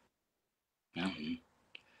 I don't know.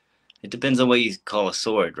 It depends on what you call a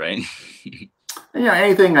sword, right?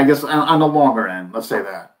 anything, I guess, on the longer end, let's say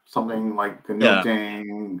that. Something like Yeah,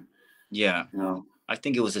 canoeing, yeah. you know. I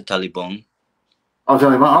think it was a talibon. I'll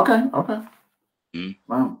tell you about, okay, okay. Mm.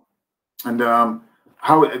 Wow. And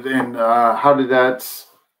how did that,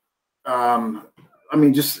 um, I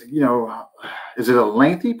mean, just, is it a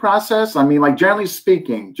lengthy process? I mean, like, generally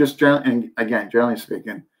speaking, and again, generally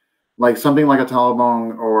speaking, like something like a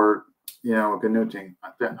talibong or, a canoeing,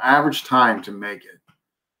 the average time to make it,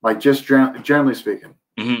 like just generally speaking.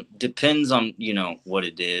 Depends on what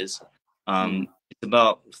it is. Mm. It's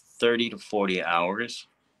about 30 to 40 hours.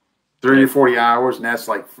 30 to 40 hours, and that's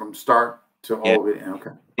like from start to Yeah, all of it.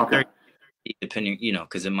 Okay. Okay. 30, depending,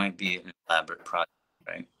 because it might be an elaborate project,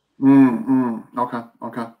 right? Okay.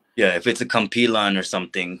 Okay. Yeah, if it's a Campilan or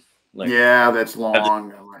something like Yeah, that's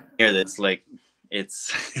long. here, that's like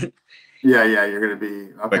it's Yeah, yeah, you're gonna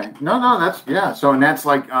be but okay. No, that's yeah. So and that's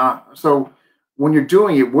like so when you're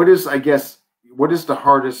doing it, what is the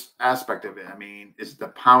hardest aspect of it? I mean, is the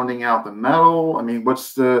pounding out the metal? I mean,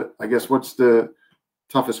 what's the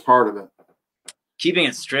toughest part of it? keeping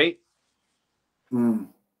it straight. Mm.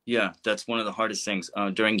 Yeah, that's one of the hardest things.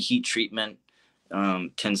 During heat treatment,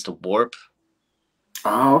 tends to warp.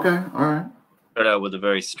 Oh, okay, all right. Start out with a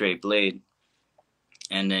very straight blade,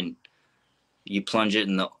 and then you plunge it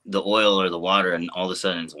in the oil or the water, and all of a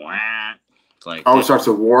sudden it's wah. It's like Oh, it this. starts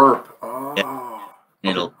to warp. Yeah, Oh,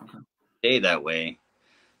 and okay, it'll stay that way.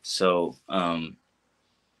 So,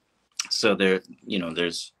 so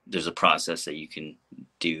there's a process that you can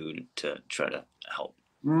do to try to help.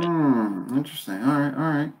 Interesting. All right,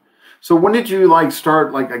 all right. So when did you like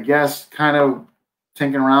start like I guess kind of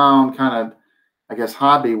tinking around, kind of I guess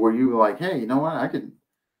hobby where you were like, hey, you know what, I could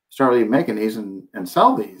start really making these and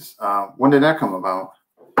sell these. When did that come about?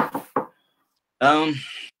 Um,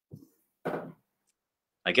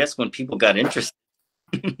 I guess when people got interested.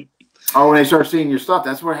 Oh, when they start seeing your stuff,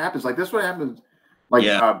 that's what happens. Like that's what happens. Like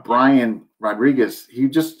Yeah. Brian Rodriguez, he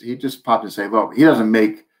just popped and say, look, he doesn't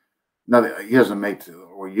make nothing. He doesn't make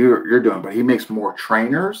what you're doing, but he makes more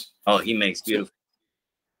trainers. Oh, he makes So, beautiful.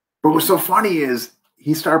 but what's so funny is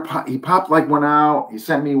he popped like one out. He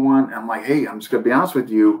sent me one. And I'm like, hey, I'm just gonna be honest with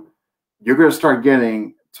you. You're gonna start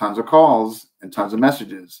getting tons of calls and tons of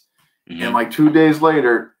messages. And like 2 days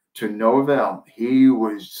later, to no avail, he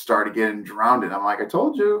was started getting drowned. I'm like, I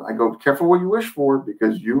told you. I go, careful what you wish for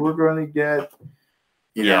because you were going to get,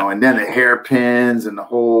 and then the hairpins and the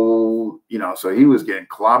whole, so he was getting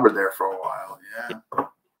clobbered there for a while. Yeah.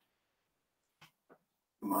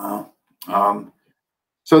 Wow.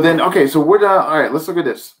 So then, okay, so what? All right, let's look at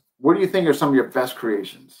this. What do you think are some of your best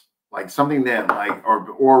creations? Like something that, like,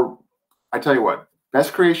 or I tell you what,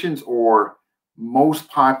 best creations or most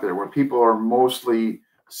popular, where people are mostly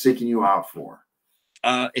seeking you out for?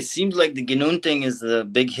 It seems like the Ginoon thing is the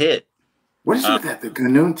big hit. What is it with that? The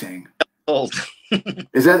Ganoon thing? Old.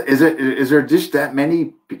 Is there just that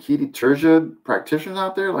many Bikini Terja practitioners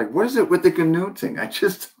out there? Like, what is it with the Ganoon thing?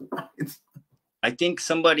 I think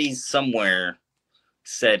somebody somewhere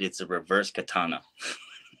said it's a reverse katana.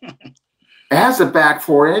 It has the back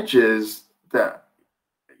 4 inches. Yeah.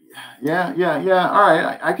 All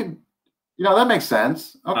right, I could, that makes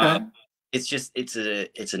sense. Okay. It's just it's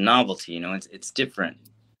a novelty, it's different.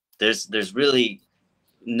 There's really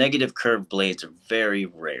negative curve blades are very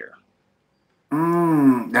rare.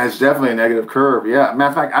 That's definitely a negative curve. Yeah.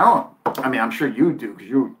 Matter of fact, I'm sure you do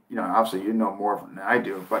because obviously you know more than I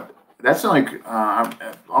do, but that's like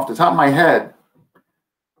off the top of my head,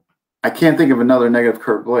 I can't think of another negative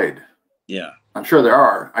curve blade. Yeah. I'm sure there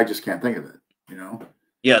are. I just can't think of it,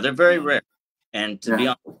 Yeah, they're very rare. And to be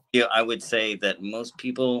honest with you, I would say that most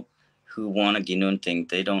people who want a Ginoon thing,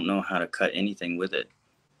 they don't know how to cut anything with it.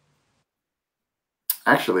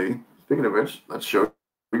 Actually, speaking of which, let's show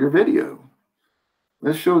your video.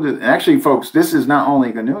 Let's show this. And actually, folks, this is not only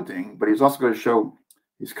a Ginoon thing, but he's also going to show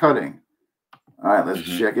he's cutting. All right, let's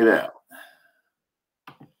check it out.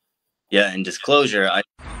 Yeah, and disclosure, I'm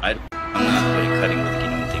not good at cutting with the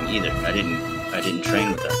Ginoon thing either. I didn't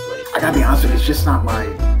train with that blade. I gotta be honest with you, it's not my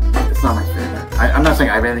favorite. I'm not saying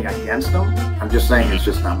I have anything against them. I'm just saying it's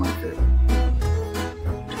just not my favorite.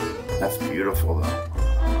 That's beautiful though.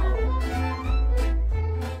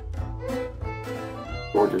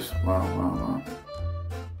 Gorgeous. Wow.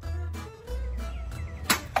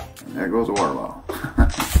 And there goes the water bottle.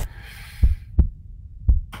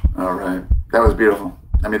 All right. That was beautiful.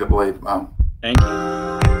 I mean, the blade. Wow. Thank you.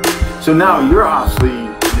 So now you're obviously,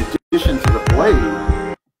 in addition to the blade,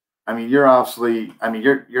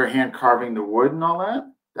 you're hand carving the wood and all that.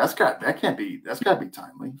 That's got to be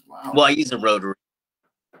timely. Wow. Well, I use a rotary.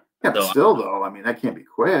 Yeah, but still though, that can't be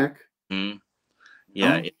quick.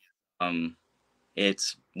 Yeah.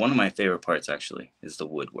 It's one of my favorite parts, actually, is the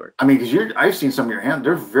woodwork. I mean, because I've seen some of your hands;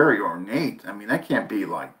 they're very ornate. I mean, that can't be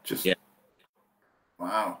like just Yeah.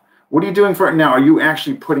 wow. What are you doing for it now? Are you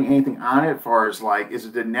actually putting anything on it, as far as like, is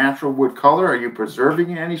it the natural wood color? Are you preserving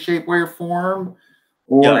it in any shape, way, or form,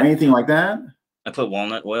 or Yeah, anything like that? I put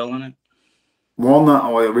walnut oil on it. Walnut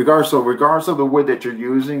oil, regardless of the wood that you're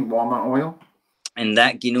using, walnut oil. And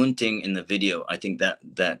that ginunting in the video, I think that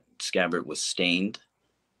scabbard was stained.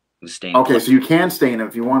 It was stained Okay, black. so you can stain it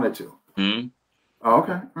if you wanted to. Hmm. Oh,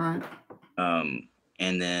 okay, all right.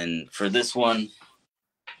 And then for this one,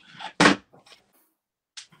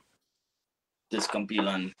 this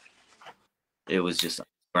Campilan, it was just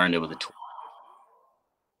burned it with a tool.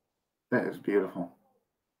 That is beautiful.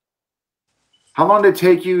 How long did it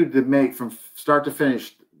take you to make from start to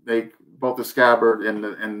finish, make both the scabbard and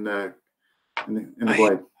the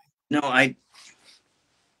blade? No, I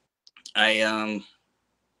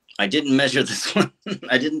didn't measure this one.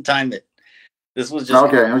 I didn't time it. This was just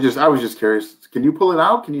Okay. I was just curious. Can you pull it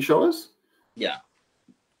out? Can you show us? Yeah.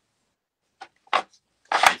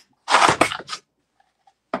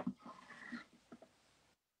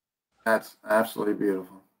 That's absolutely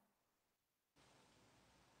beautiful.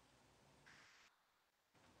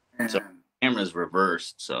 So the camera's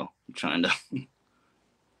reversed, so I'm trying to.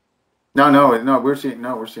 No, we're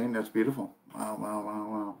seeing that's beautiful.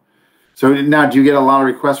 Wow. So now, do you get a lot of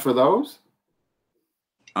requests for those?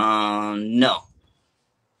 No,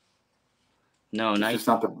 not. It's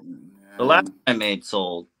not The last I made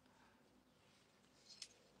sold.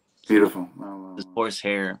 Beautiful. This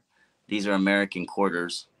horsehair. These are American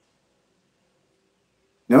quarters.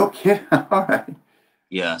 No kidding. All right.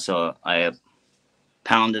 Yeah, so I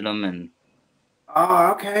pounded them and.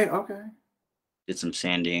 Oh, okay. Did some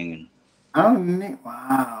sanding and. Oh, neat.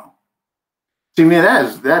 Wow. See, man,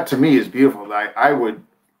 that to me is beautiful. I would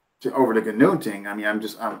over the Gnutting. I mean, I'm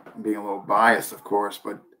being a little biased, of course,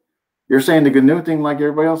 but you're saying the Gnutting, like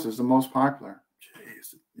everybody else, is the most popular.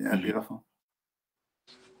 Jeez, yeah, beautiful.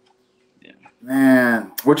 Yeah,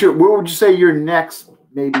 man. What would you say your next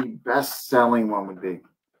maybe best selling one would be?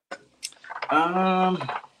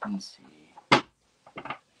 Let's see. Yeah,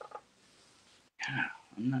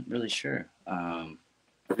 I'm not really sure.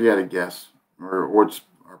 If you had a guess, or what's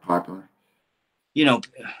popular? You know,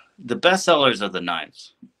 the best sellers are the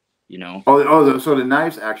knives. You know. So the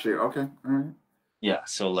knives actually okay. All right. Yeah.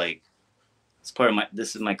 So like, it's part of my.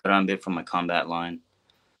 This is my karambit from my combat line.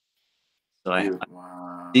 So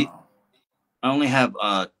wow. I only have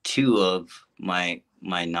 2 of my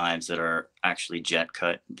knives that are actually jet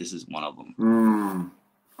cut. This is one of them.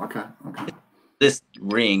 Okay. This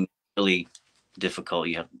ring really difficult.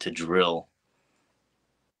 You have to drill,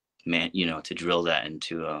 to drill that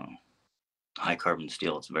into high carbon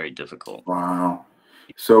steel. It's very difficult. Wow.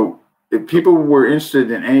 So if people were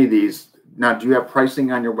interested in any of these, now do you have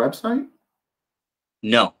pricing on your website?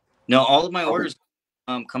 No. All of my orders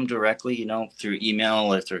come directly, through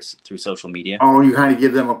email or through social media. Oh, you kind of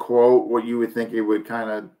give them a quote, what you would think it would kind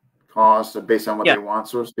of cost based on what they want,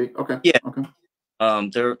 so to speak. Okay. Yeah. Okay.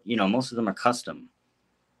 They're, most of them are custom.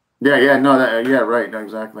 Yeah. No, right. No,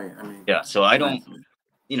 exactly. I mean. Yeah. So I don't,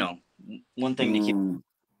 one thing to keep.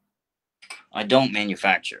 I don't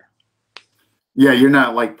manufacture. Yeah, you're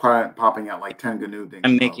not like popping out like 10 GNU things.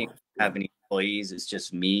 I'm making have any employees. It's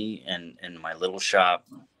just me and my little shop,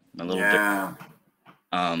 my little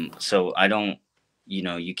so I don't,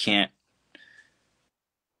 you can't.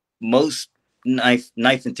 Most knife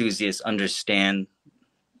enthusiasts understand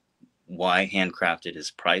why handcrafted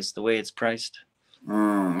is priced the way it's priced.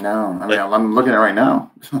 No, I mean, I'm looking at it right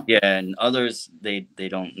now. Yeah, and others they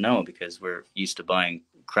don't know because we're used to buying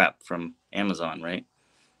crap from Amazon, right?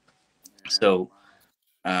 So,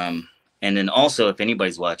 and then also, if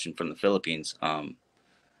anybody's watching from the Philippines,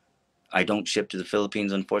 I don't ship to the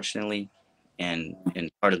Philippines, unfortunately, and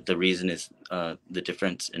part of the reason is the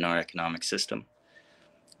difference in our economic system.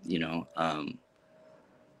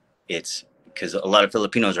 It's because a lot of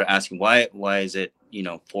Filipinos are asking why is it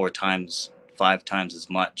 4 times, 5 times as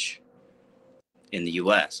much in the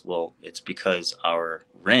U.S. Well, it's because our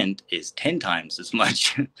rent is 10 times as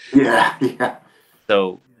much. Yeah.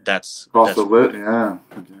 So that's yeah.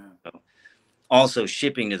 So also,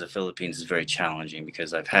 shipping to the Philippines is very challenging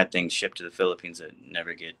because I've had things shipped to the Philippines that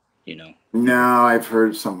never get, No, I've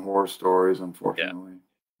heard some horror stories, unfortunately.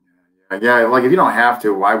 Yeah. Like if you don't have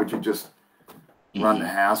to, why would you just run the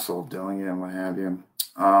hassle of doing it and what have you?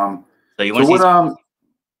 So you want to see?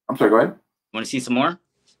 I'm sorry. Go ahead. Want to see some more?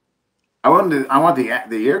 I want the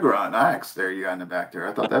Eargron X there you got in the back there.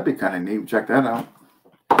 I thought that'd be kind of neat. Check that out.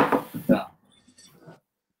 Yeah.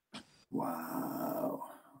 Wow.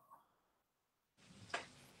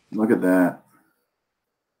 Look at that.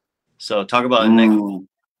 So talk about a negative.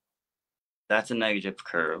 That's a negative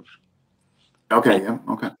curve. Okay. And Yeah.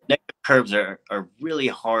 Okay. negative curves are really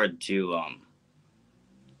hard to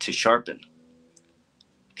sharpen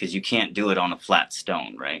because you can't do it on a flat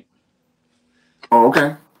stone, right? Oh,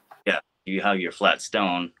 okay. Yeah, you have your flat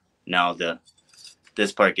stone. Now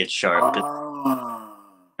this part gets sharp. This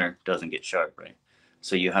corner doesn't get sharp, right?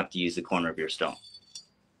 So you have to use the corner of your stone,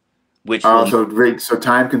 which will so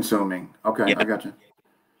time consuming. Okay, yeah, I got you.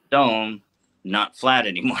 stone not flat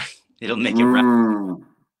anymore. It'll make it round.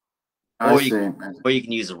 I see. Or you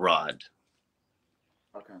can use a rod.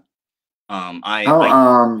 Okay.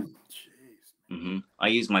 I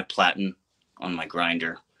use my platen on my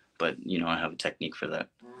grinder, but I have a technique for that.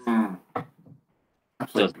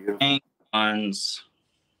 So beautiful. Tang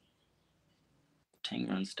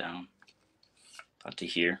runs down about to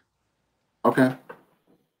here. Okay.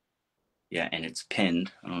 Yeah, and it's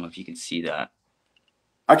pinned. I don't know if you can see that.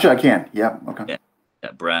 Actually, I can. Yep. Okay. Yeah,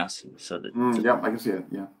 that brass, so that yep, I can see it.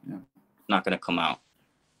 Yeah, yeah. Not gonna come out.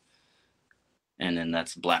 And then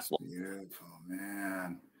that's black. That's beautiful,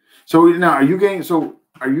 man. So now, are you getting? So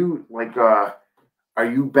are you like? Are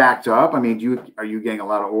you backed up? I mean, are you getting a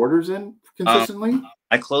lot of orders in consistently?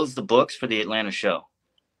 I closed the books for the Atlanta show.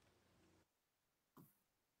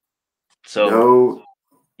 So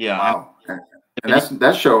yeah. Wow. And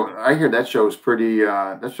that show. I hear that show is pretty.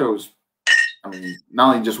 That show's. I mean,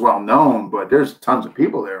 not only just well known, but there's tons of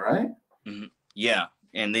people there, right? Mm-hmm. Yeah,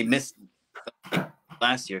 and they missed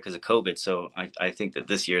last year because of COVID. So I think that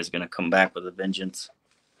this year is going to come back with a vengeance.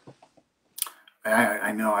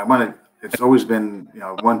 I know. I want to. It's always been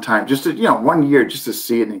one time, just to 1 year, just to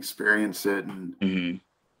see it and experience it, and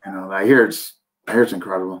I hear it's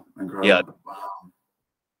incredible. Yeah. Wow.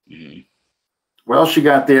 Mm-hmm. What else you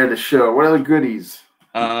got there to show? What other goodies?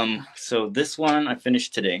 So this one I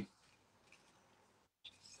finished today.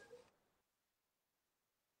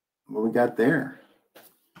 What we got there?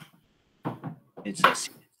 It's a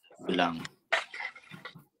lang.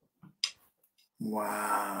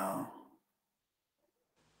 Wow.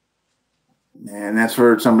 And that's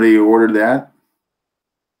for somebody who ordered that?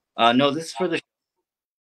 No, this is for the show.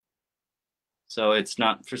 So it's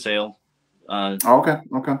not for sale. Okay.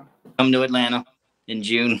 Come to Atlanta in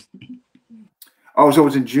June. Oh, so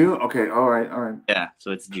it's in June? Okay, all right. Yeah,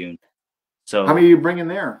 so it's June. So how many are you bringing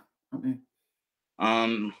there?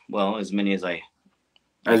 Well, as many as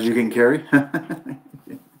you can carry.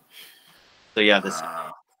 So yeah, this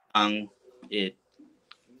it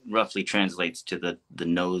roughly translates to the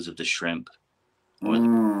nose of the shrimp.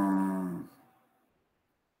 Man,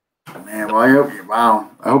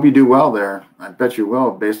 well, I hope you do well there. I bet you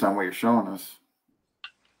will, based on what you're showing us.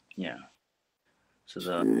 Yeah. So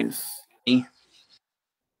the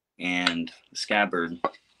and the scabbard,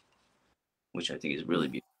 which I think is really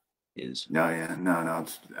beautiful, is no,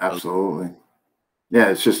 it's absolutely, yeah,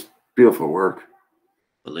 it's just beautiful work.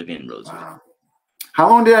 Bolivian rosewood. Wow. How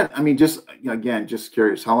long did that? I mean, just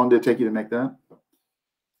curious. How long did it take you to make that?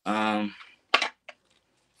 About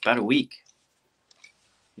a week.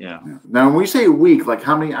 Yeah. Now, when we say a week, like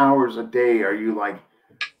how many hours a day are you like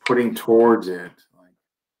putting towards it?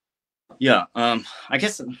 Yeah. I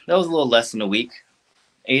guess that was a little less than a week.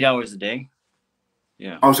 8 hours a day.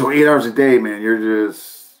 Yeah. Oh, so 8 hours a day, man. You're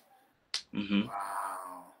just. Mm-hmm.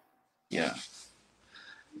 Wow. Yeah.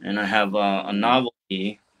 And I have a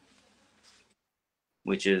novelty,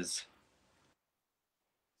 which is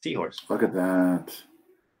seahorse. Look at that.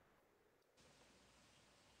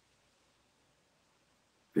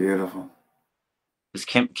 Beautiful. This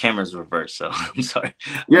camera's reversed, so I'm sorry.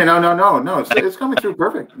 Yeah, no. It's coming through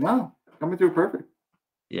perfect. No, coming through perfect.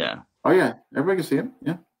 Yeah. Oh yeah, everybody can see it.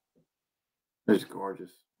 Yeah. It's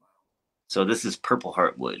gorgeous. So this is purple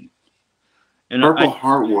heartwood. And purple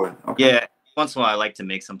heartwood. Okay. Yeah. Once in a while, I like to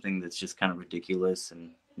make something that's just kind of ridiculous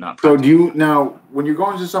and not. So do you now, when you're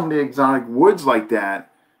going to some of the exotic woods like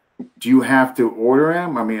that, do you have to order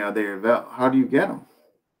them? I mean, are they how do you get them?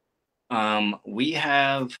 We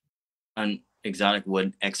have an exotic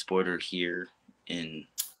wood exporter here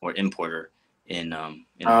or importer in.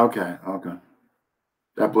 Okay.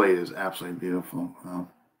 That blade is absolutely beautiful.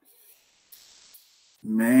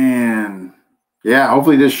 Man, yeah.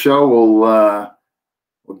 Hopefully, this show will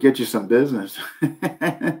get you some business.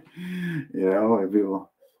 If you,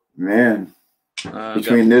 man,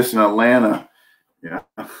 between this and Atlanta, what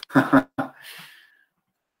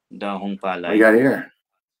you got here?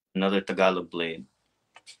 Another Tagalog blade.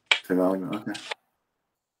 Tagalog, okay.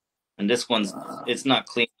 And this one's it's not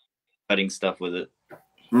clean, cutting stuff with it.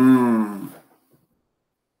 I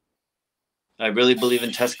really believe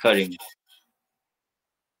in test cutting.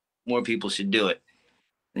 more people should do it.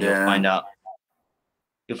 And Yeah.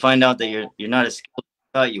 you'll find out that you're not as skilled as you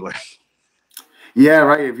thought you were. Yeah,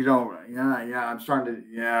 right. If you don't, yeah. I'm starting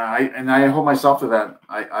to, I hold myself to that.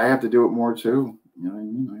 I have to do it more too. You know what I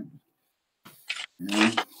mean?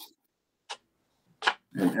 Yeah.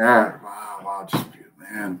 Yeah. Wow. Just beautiful,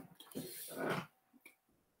 man.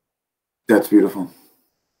 That's beautiful.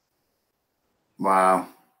 Wow.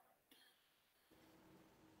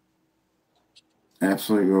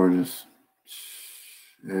 Absolutely gorgeous.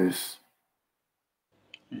 Yes.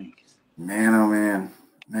 Man, oh man.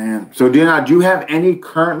 So do you have any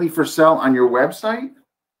currently for sale on your website?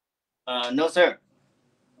 No, sir.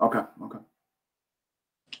 Okay.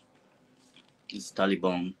 It's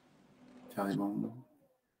Talibon. Taliban.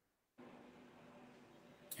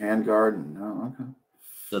 Handguard. No, okay.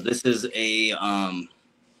 So this is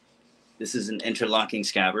an interlocking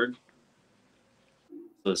scabbard.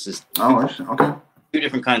 So it's just Okay. two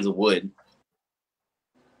different kinds of wood,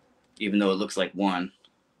 even though it looks like one.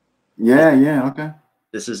 Yeah. Okay.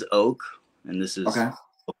 This is oak, and this is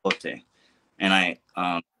bocote. And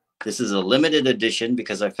this is a limited edition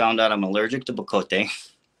because I found out I'm allergic to bocote.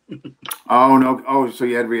 Oh no! Oh, so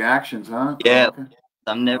you had reactions, huh? Yeah, Oh, okay.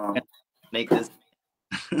 I'm never gonna make this.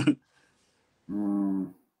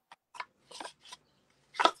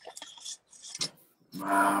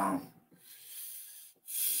 Wow.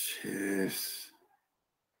 Jeez.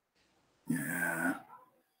 Yeah.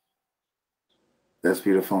 That's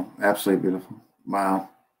beautiful. Absolutely beautiful. Wow.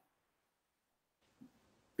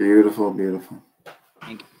 Beautiful.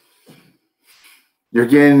 Thank you. You're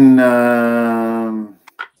getting.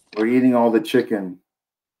 We're eating all the chicken.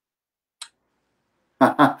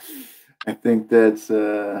 I think that's.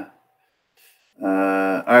 All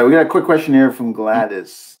right, we got a quick question here from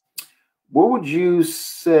Gladys. What would you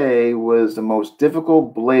say was the most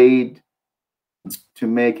difficult blade to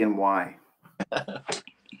make and why?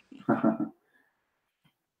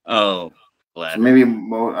 Oh, glad. So maybe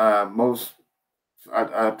most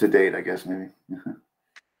up to date, I guess, maybe.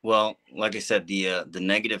 Well, like I said, the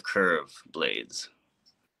negative curve blades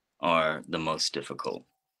are the most difficult.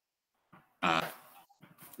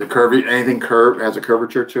 The curvy, anything curved has a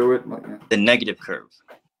curvature to it. The negative curve.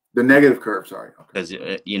 The negative curve, sorry. Because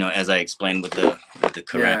as I explained with the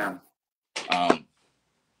Quran,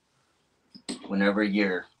 whenever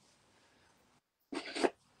you're,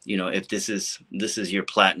 if this is your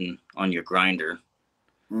platen on your grinder,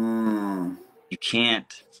 you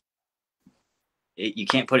can't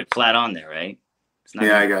put it flat on there, right? It's not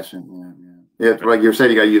I got you. Yeah, like you said,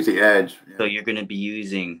 you got to use the edge. Yeah. So you're going to be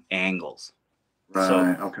using angles. Right. So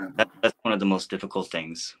okay. That's one of the most difficult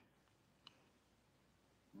things.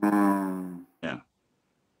 Yeah.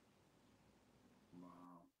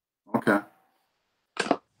 Okay.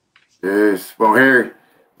 Yes. Well, Harry,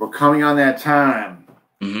 we're coming on that time.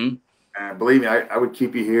 Mm-hmm. And believe me, I would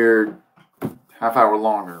keep you here half hour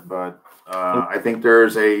longer, but I think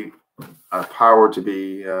there's a power to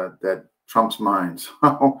be that trumps minds.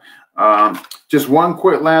 So, just one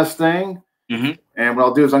quick last thing. Mm-hmm. And what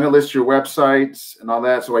I'll do is I'm going to list your websites and all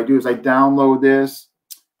that. So what I do is I download this,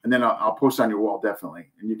 and then I'll post it on your wall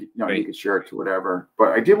definitely, and you can share it to whatever. But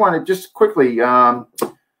I did want to just quickly,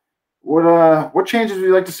 what changes would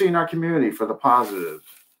you like to see in our community for the positive,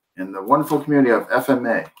 in the wonderful community of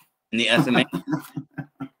FMA? In the FMA.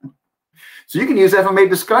 So you can use FMA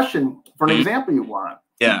discussion for an example you want.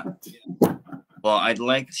 Yeah. Well, I'd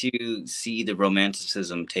like to see the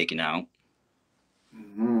romanticism taken out.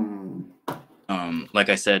 Like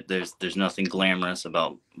I said, there's nothing glamorous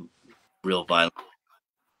about real violence.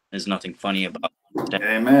 There's nothing funny about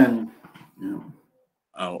Amen.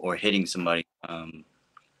 Or hitting somebody.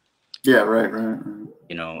 Yeah, right.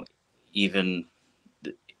 Even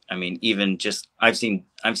just I've seen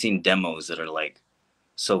demos that are like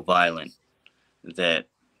so violent that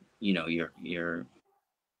you're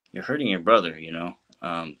hurting your brother,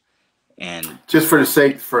 and just for the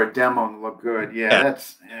sake for a demo and look good.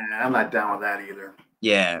 I'm not down with that either.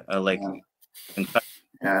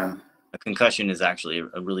 A concussion is actually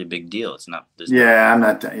a really big deal. It's not. I'm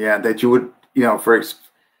not. That you would, it's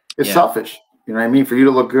selfish. You know what I mean? For you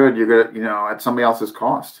to look good, you're gonna, at somebody else's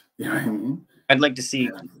cost. You know what I mean? I'd like to see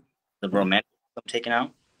the romanticism taken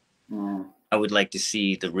out. I would like to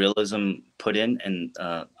see the realism put in, and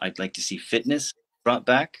I'd like to see fitness brought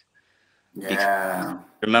back. Yeah.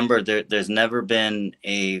 Remember, there's never been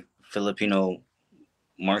a Filipino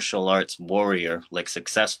martial arts warrior, like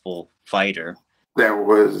successful fighter, that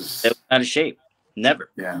was out of shape.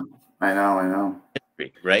 Never. Yeah, I know.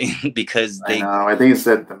 History, right? Because I think it's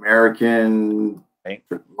that American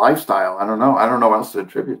lifestyle. I don't know what else to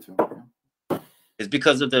attribute to. It's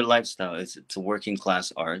because of their lifestyle. It's a working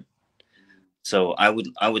class art. So I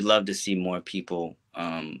would love to see more people,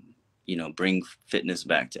 you know, bring fitness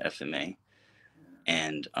back to FMA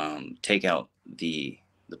and take out the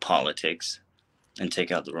politics and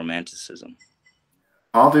take out the romanticism.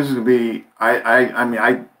 Politics would be. I mean,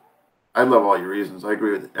 I love all your reasons. I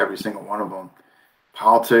agree with every single one of them.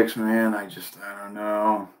 Politics, man. I don't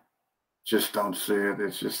know. Just don't see it.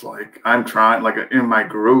 It's just like I'm trying. Like in my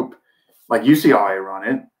group, like you see how I run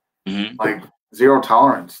it. Mm-hmm. Like zero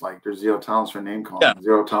tolerance. Like there's zero tolerance for name calling. Yeah.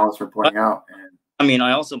 Zero tolerance for pointing out. And I mean,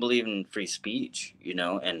 I also believe in free speech, you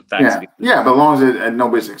know, and facts. Yeah, but as long as it's at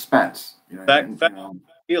nobody's expense, you know. Fact,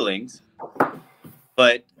 feelings.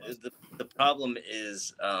 But the problem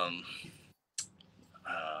is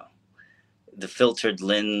the filtered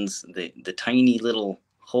lens, the tiny little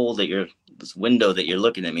hole that this window that you're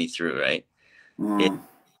looking at me through, right? It's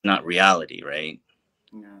not reality, right?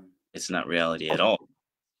 Yeah. It's not reality at all.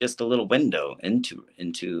 Just a little window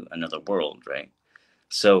into another world, right?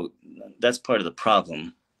 So that's part of the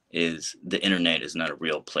problem. Is the internet is not a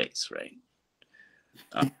real place, right?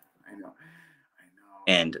 I know.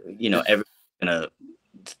 And you know, everyone's gonna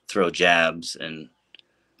throw jabs, and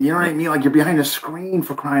you know what I mean. Like you're behind a screen,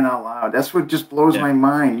 for crying out loud. That's what just blows my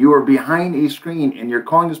mind. You are behind a screen, and you're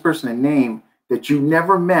calling this person a name that you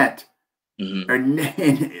never met. Mm-hmm. Or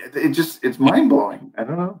it's mind blowing. I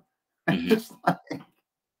don't know. Mm-hmm. Just like...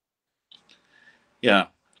 Yeah.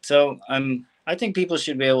 So I think people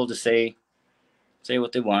should be able to say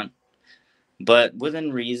what they want, but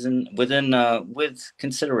within reason, with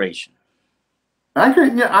consideration. I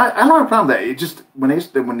agree. Yeah, I don't have a problem with that. It just when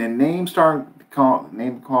the name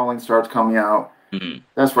calling starts coming out, mm-hmm.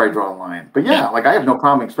 That's where I draw the line. But yeah, like I have no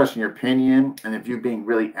problem expressing your opinion, and if you're being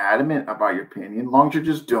really adamant about your opinion, as long as you're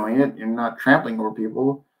just doing it, you're not trampling over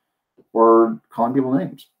people or calling people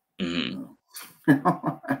names. Mm-hmm.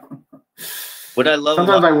 What I love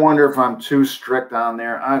sometimes I wonder if I'm too strict on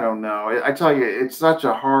there. I don't know. I tell you, it's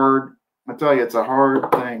a hard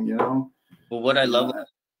thing, you know. Well, what I love about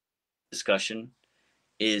discussion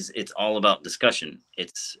is it's all about discussion.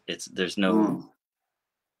 It's there's no,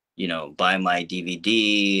 you know, buy my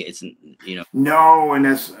DVD. It's, you know. No, and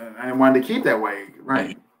I wanted to keep that way,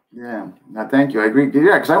 right? Mm-hmm. Yeah. No, thank you. I agree.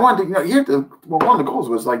 Yeah, because I wanted to. You know, one of the goals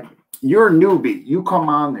was like you're a newbie. You come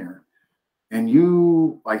on there, and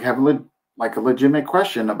you like have a legitimate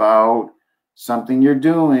question about something you're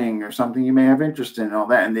doing or something you may have interest in and all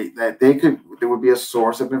that, and there would be a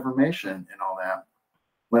source of information and all that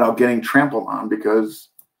without getting trampled on because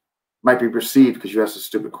it might be perceived because you asked a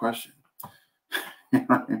stupid question. You know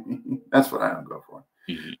what I mean? That's what I don't go for.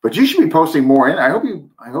 Mm-hmm. But you should be posting more in. I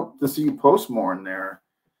hope to see you post more in there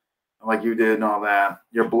like you did and all that.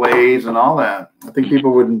 Your blades and all that. I think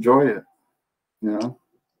people would enjoy it. You know?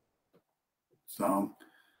 So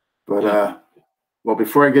but well,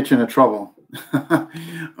 before I get you into trouble, but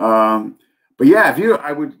yeah, if you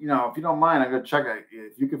don't mind, I'm gonna check it.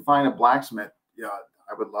 If you can find a blacksmith, yeah,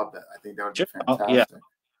 I would love that. I think that would be fantastic.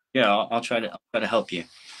 I'll try to help you.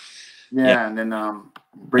 Yeah, and then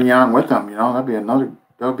bring you on with them. You know, that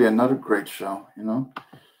would be another great show. You know,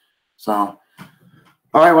 so all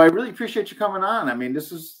right. Well, I really appreciate you coming on. I mean,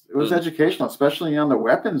 it was educational, especially on the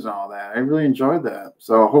weapons and all that. I really enjoyed that.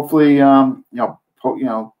 So hopefully,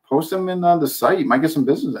 post them in the site. You might get some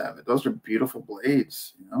business out of it. Those are beautiful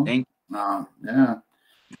blades, you know. Thank you. Yeah,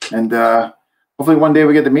 and hopefully one day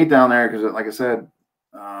we get to meet down there because, like I said,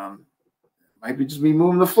 might be just be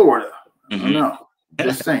moving to Florida. I don't know.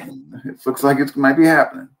 Just saying, it looks like it might be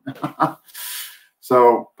happening.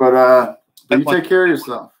 So, but you take care of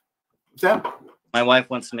yourself. What's that? My wife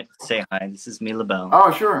wants to say hi. This is Mila Bell.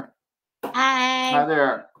 Oh, sure. Hi. Hi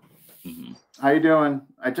there. Mm-hmm. How you doing?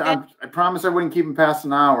 I promised I wouldn't keep him past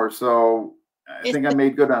an hour, so I think I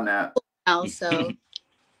made good on that. Also, am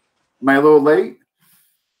I a little late?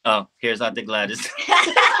 Oh, here's Auntie Gladys.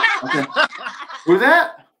 Okay. Who's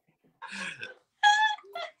that?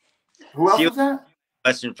 Who else was that?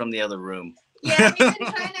 Question from the other room. Yeah, we've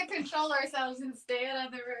been trying to control ourselves and stay out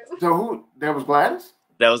of the room. So who? That was Gladys?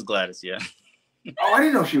 That was Gladys, yeah. Oh, I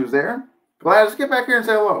didn't know she was there. Gladys, get back here and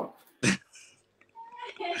say hello.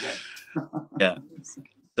 Yeah.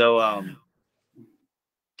 So,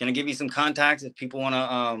 can I give you some contacts if people want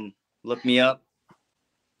to look me up?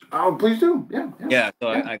 Oh, please do. Yeah. So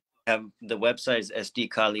I have the website is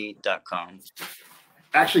sdkali.com.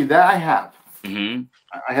 Actually, that I have. Mm-hmm.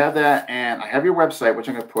 I have that, and I have your website, which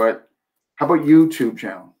I'm going to put. How about YouTube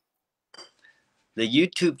channel? The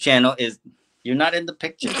YouTube channel is, you're not in the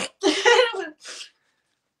picture.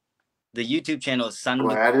 The YouTube channel is Sun.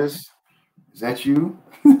 Gladys, is that you?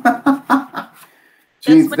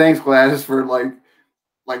 Gee, thanks, Gladys, for like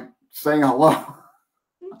like saying hello.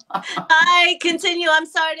 Hi, continue. I'm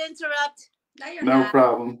sorry to interrupt. No, you're No not.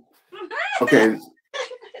 problem. Okay.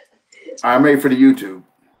 I'm ready for the YouTube.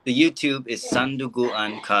 The YouTube is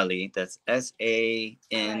Sanduguan Kali. That's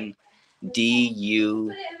SANDUGUAN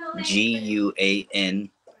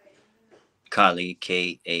Kali,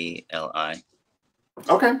 KALI.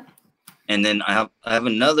 Okay. And then I have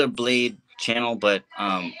another blade channel, but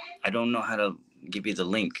I don't know how to give you the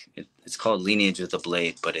link. It's called Lineage of the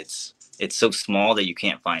Blade, but it's so small that you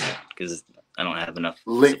can't find it because I don't have enough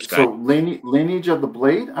subscribers. So Lineage of the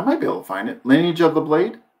Blade? I might be able to find it. Lineage of the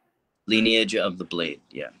Blade? Lineage of the Blade,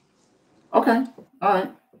 yeah. Okay. All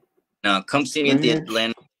right. Now come see me at the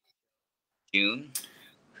Atlanta June.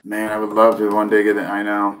 Man, I would love to one day get it. I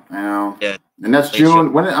know. Yeah. And that's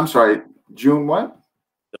June. When? I'm sorry. June what?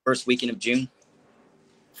 The first weekend of June.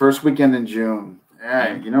 First weekend in June.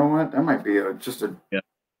 Yeah. You know what? That might be just a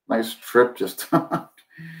nice trip. Just.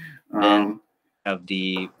 And have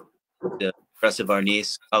the Progressive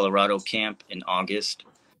Arnis Colorado camp in August.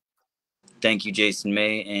 Thank you, Jason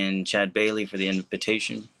May and Chad Bailey, for the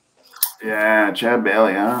invitation. Yeah, Chad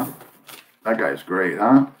Bailey, huh? That guy's great,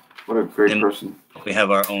 huh? What a great person. We have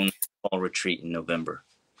our own fall retreat in November.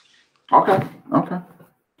 Okay. Well,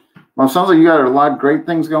 it sounds like you got a lot of great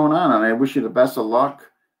things going on, and I wish you the best of luck.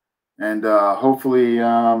 And hopefully,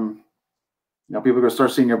 people are gonna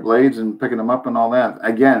start seeing your blades and picking them up and all that.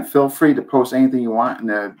 Again, feel free to post anything you want in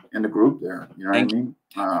the group there. You know what I mean?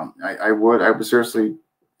 I would seriously,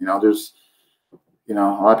 there's, a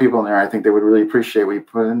lot of people in there. I think they would really appreciate what you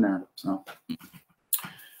put in there. So,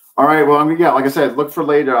 all right. Well, like I said, look for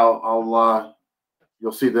later.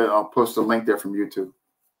 You'll see that I'll post a link there from YouTube.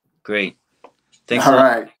 Great. Thanks. All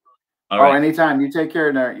right. All right. Anytime. You take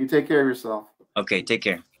care now. You take care of yourself. Okay. Take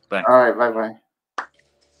care. Bye. All right. Bye.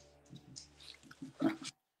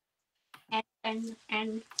 And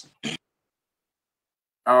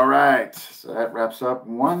All right. So that wraps up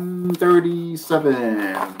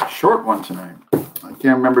 137. Short one tonight. I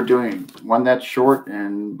can't remember doing one that short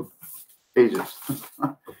in pages.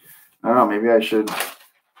 I don't know. Maybe I should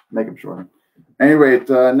make them shorter. Anyway,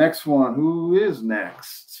 the next one. Who is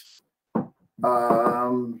next?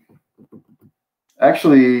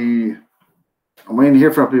 Actually, I'm waiting to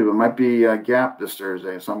hear from people. It might be Gap this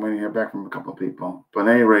Thursday, so I'm waiting to hear back from a couple of people. But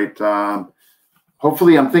at any rate,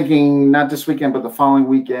 hopefully I'm thinking not this weekend, but the following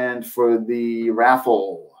weekend for the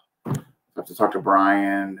raffle. I have to talk to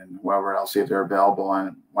Brian and whoever else, see if they're available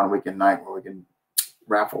on one weekend night where we can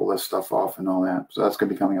raffle this stuff off and all that. So that's going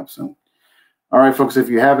to be coming up soon. All right, folks, if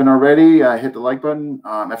you haven't already, hit the like button.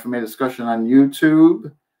 FMA discussion on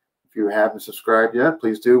YouTube. If you haven't subscribed yet,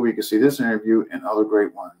 please do, where you can see this interview and other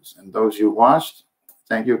great ones. And those you watched,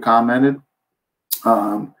 thank you, commented.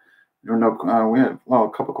 There were no, we had, a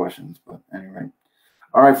couple questions, but anyway.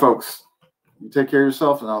 All right, folks, you take care of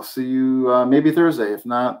yourself, and I'll see you maybe Thursday, if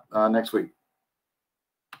not next week.